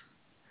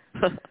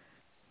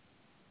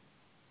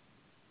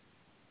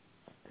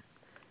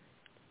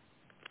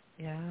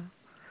 Yeah.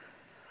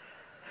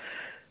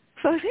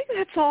 So I think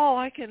that's all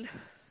I can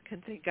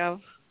think of.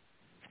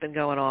 It's been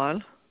going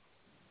on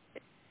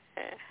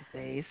these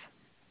days.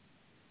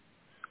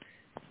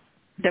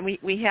 Then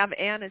we have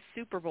Anna's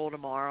Super Bowl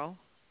tomorrow.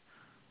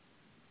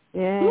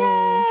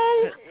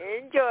 Yay!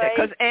 Enjoy.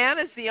 Because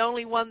Anna's the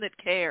only one that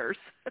cares.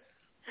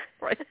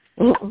 Right?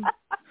 Aww.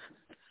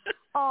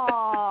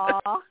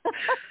 I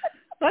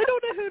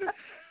don't know who to.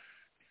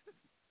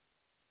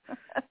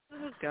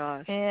 Oh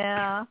gosh.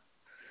 Yeah.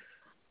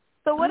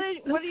 So what are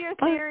your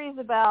theories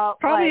about?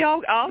 Probably I'll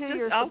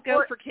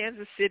go for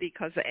Kansas City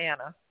because of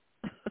Anna.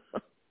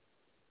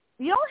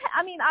 You don't.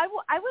 I mean, I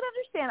would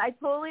understand. I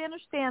totally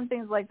understand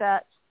things like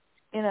that.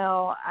 You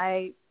know,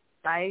 I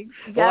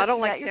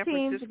don't like San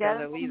Francisco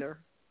though either.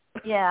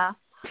 Yeah.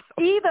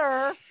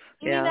 Either.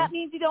 You mean that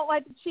means you don't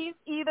like the Chiefs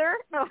either?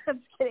 No, I'm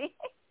just kidding.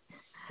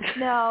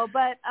 No,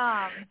 but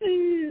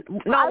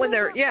not when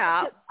they're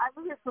I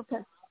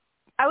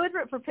would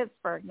root for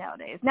Pittsburgh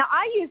nowadays. Now,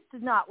 I used to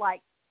not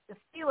like the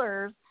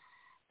Steelers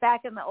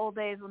back in the old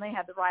days when they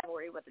had the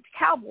rivalry with the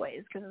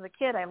Cowboys, because as a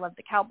kid I loved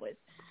the Cowboys.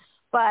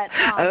 But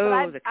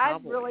the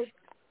Cowboys.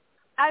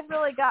 I've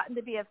really gotten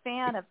to be a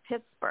fan of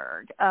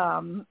Pittsburgh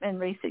in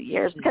recent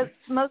years, because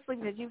mostly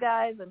because you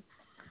guys, and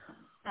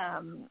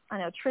I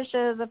know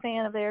Trisha is a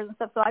fan of theirs and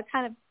stuff. So I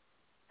kind of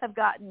have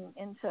gotten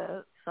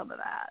into some of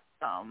that.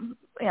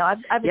 You know,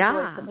 I've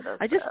enjoyed some of those.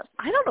 I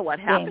don't know what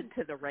happened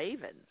to the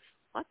Ravens.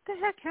 What the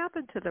heck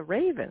happened to the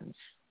Ravens?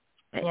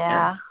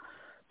 Yeah.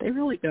 They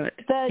really good.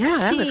 That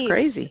was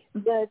crazy.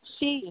 The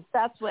Chiefs,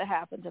 that's what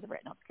happened to the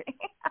Ravens.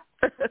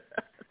 No,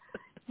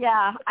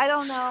 yeah, I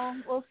don't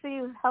know. We'll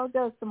see how it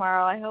goes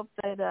tomorrow. I hope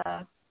it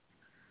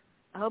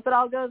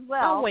all goes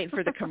well. I'm waiting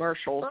for the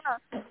commercials.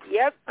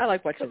 Yep. I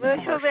like watching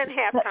commercials and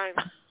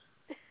halftime.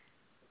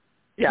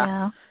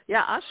 Yeah,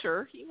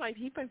 Usher. He might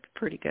be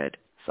pretty good.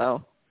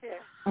 So. Yeah.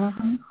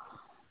 Mm-hmm.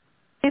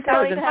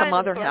 Better than some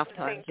other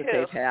halftimes that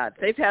they've had.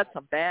 They've had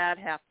some bad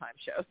halftime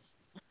shows.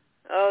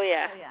 Oh,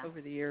 yeah. Over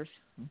the years.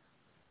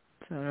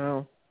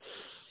 So,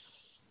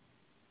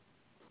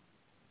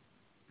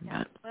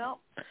 yeah. Well,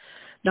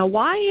 now,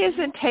 why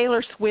isn't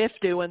Taylor Swift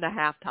doing the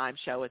halftime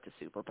show at the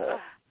Super Bowl?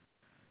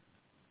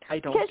 I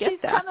don't get that. Because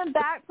she's coming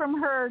back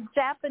from her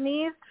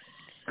Japanese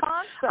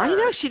concert. I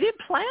know. She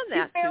didn't plan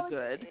that too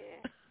good.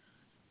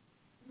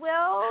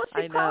 Well,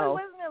 she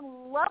probably wasn't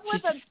in love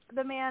with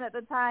the man at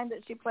the time that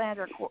she planned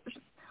her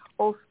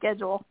whole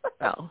schedule.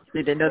 Well,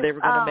 they didn't know they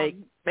were going to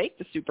make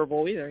the Super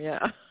Bowl either.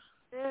 Yeah.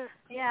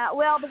 Yeah.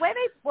 Well,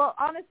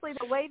 honestly,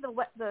 the way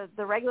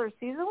the regular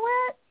season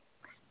went,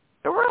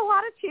 there were a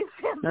lot of Chiefs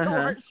fans who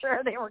weren't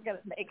sure they were going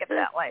to make it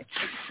that way.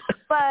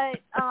 But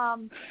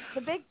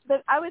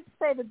I would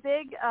say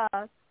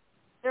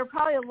there are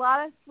probably a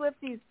lot of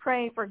Swifties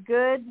praying for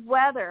good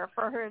weather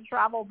for her to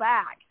travel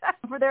back,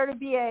 for there to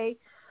be a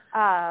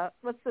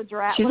what's the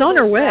draft? She's on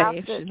her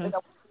way.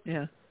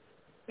 Yeah.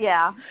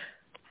 Yeah.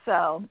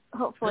 So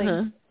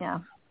hopefully, yeah.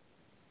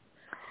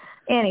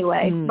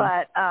 Anyway,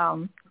 but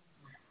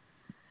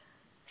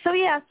so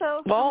yeah,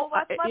 so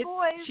that's my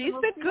boys. She's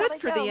been good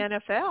for the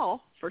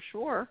NFL for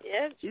sure.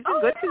 Yeah, she's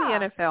been good for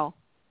the NFL.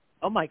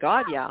 Oh my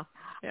God, yeah.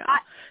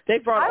 They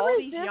brought all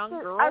these young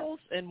girls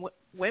and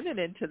women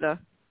into the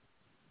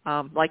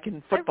like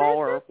in football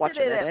or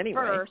watching it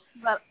anyway. First,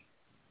 but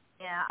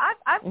yeah,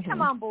 I've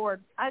come on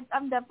board.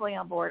 I'm definitely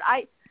on board.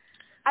 I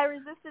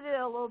resisted it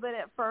a little bit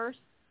at first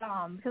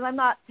because I'm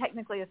not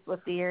technically a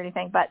Swiftie or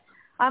anything, but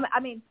I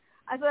mean,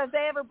 if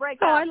they ever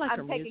break up,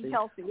 I'm taking music.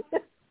 Kelsey.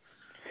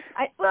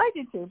 I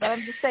do too, but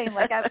I'm just saying,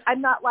 like,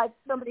 I'm not like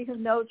somebody who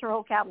knows her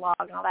whole catalog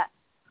and all that.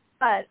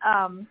 But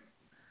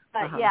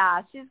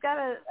yeah, she's got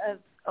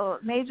a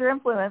major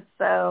influence,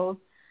 so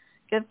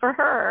good for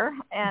her.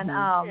 And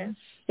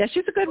yeah,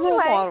 she's a good role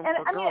model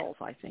for girls,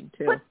 I think,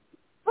 too.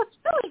 What's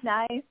really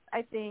nice,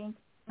 I think,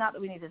 not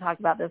that we need to talk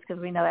about this because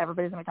we know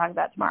everybody's going to be talking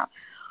about it tomorrow,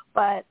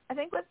 but I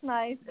think what's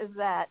nice is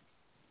that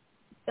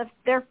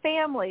their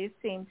families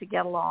seem to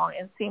get along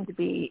and seem to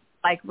be,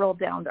 like, real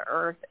down to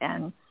earth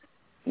and,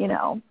 you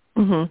know,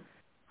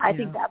 I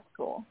think that's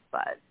cool.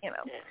 But, you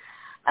know,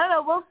 I don't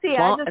know. We'll see.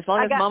 As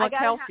long as Mama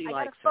Kelsey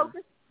likes her.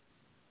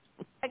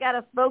 I got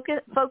to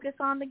focus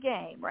on the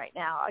game right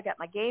now. I got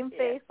my game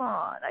face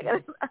on. I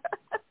got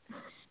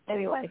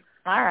Anyway,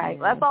 all right.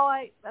 That's all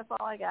I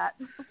got.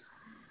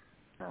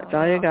 That's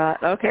all you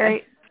got.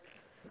 Okay.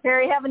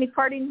 Carrie, have any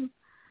parting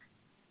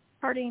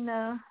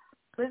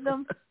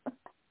wisdom?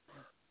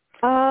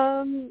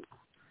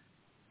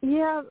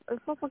 Yeah, a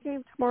football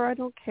game tomorrow. I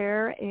don't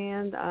care.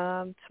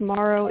 And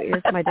tomorrow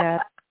is my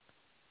dad.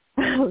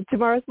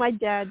 Tomorrow's my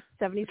dad's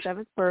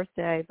 77th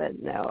birthday.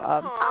 But no,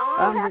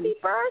 happy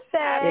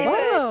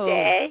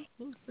birthday!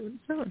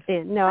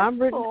 No, I'm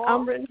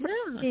rooting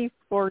for Chief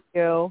for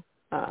you,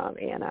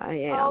 Anna. I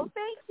am. Oh,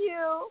 thank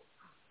you.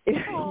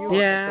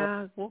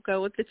 Yeah, we'll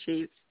go with the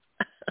Chiefs.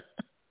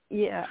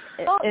 Yeah.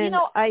 Well, and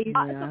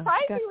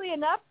surprisingly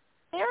enough,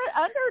 they're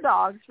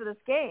underdogs for this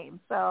game.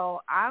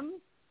 So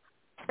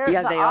they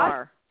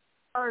are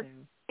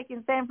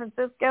taking San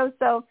Francisco.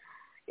 So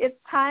it's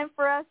time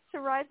for us to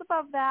rise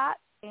above that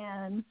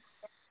and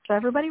show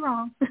everybody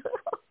wrong.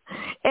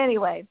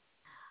 Anyway,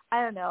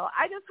 I don't know.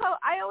 I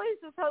always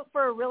just hope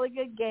for a really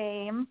good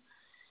game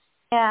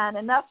and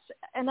enough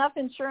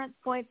insurance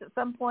points at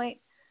some point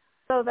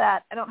so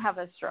that I don't have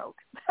a stroke.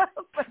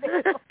 But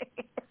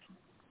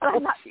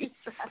I'm not too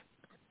stressed.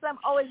 So I'm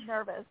always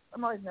nervous.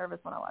 I'm always nervous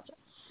when I watch it.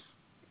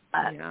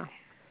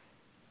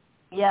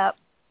 Yep.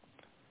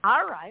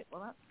 All right.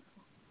 Well,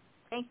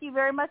 thank you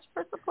very much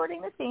for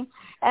supporting the team.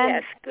 And,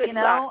 yes, good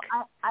luck.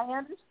 I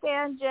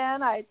understand,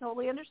 Jen. I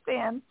totally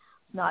understand.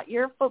 Not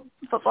your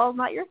football's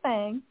not your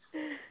thing.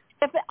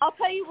 I'll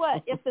tell you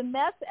what. If the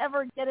Mets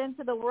ever get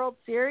into the World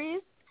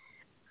Series,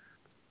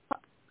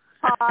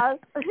 pause.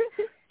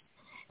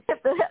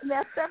 If the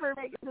Mets ever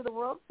make it to the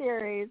World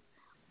Series,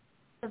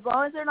 as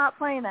long as they're not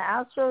playing the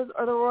Astros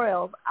or the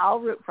Royals, I'll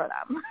root for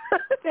them.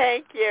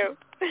 Thank you.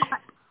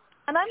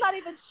 And I'm not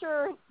even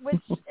sure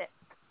which.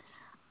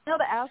 I know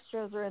the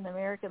Astros are in the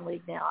American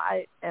League now.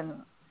 I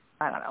don't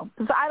know.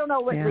 So I don't know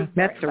what league.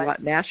 Mets are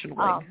what, National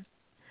League?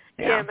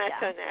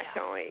 Mets are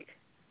National League.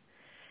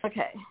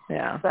 Okay.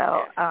 Yeah.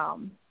 So,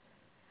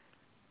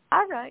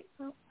 all right.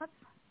 Well,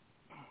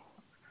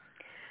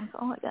 that's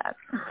all I got.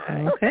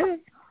 Okay.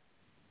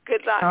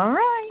 Good luck. All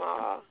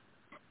right.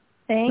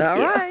 Thank you. All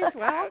right.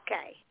 Well,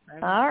 okay.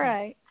 All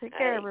right. Take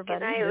care, everybody.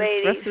 Good night,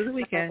 ladies. Rest of the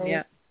weekend.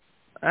 Yeah.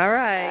 All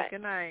right.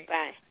 Good night.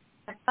 Bye.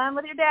 Have fun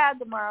with your dad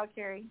tomorrow,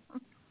 Carrie.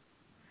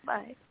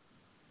 Bye.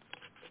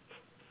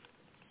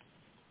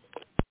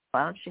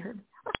 Wow, she heard.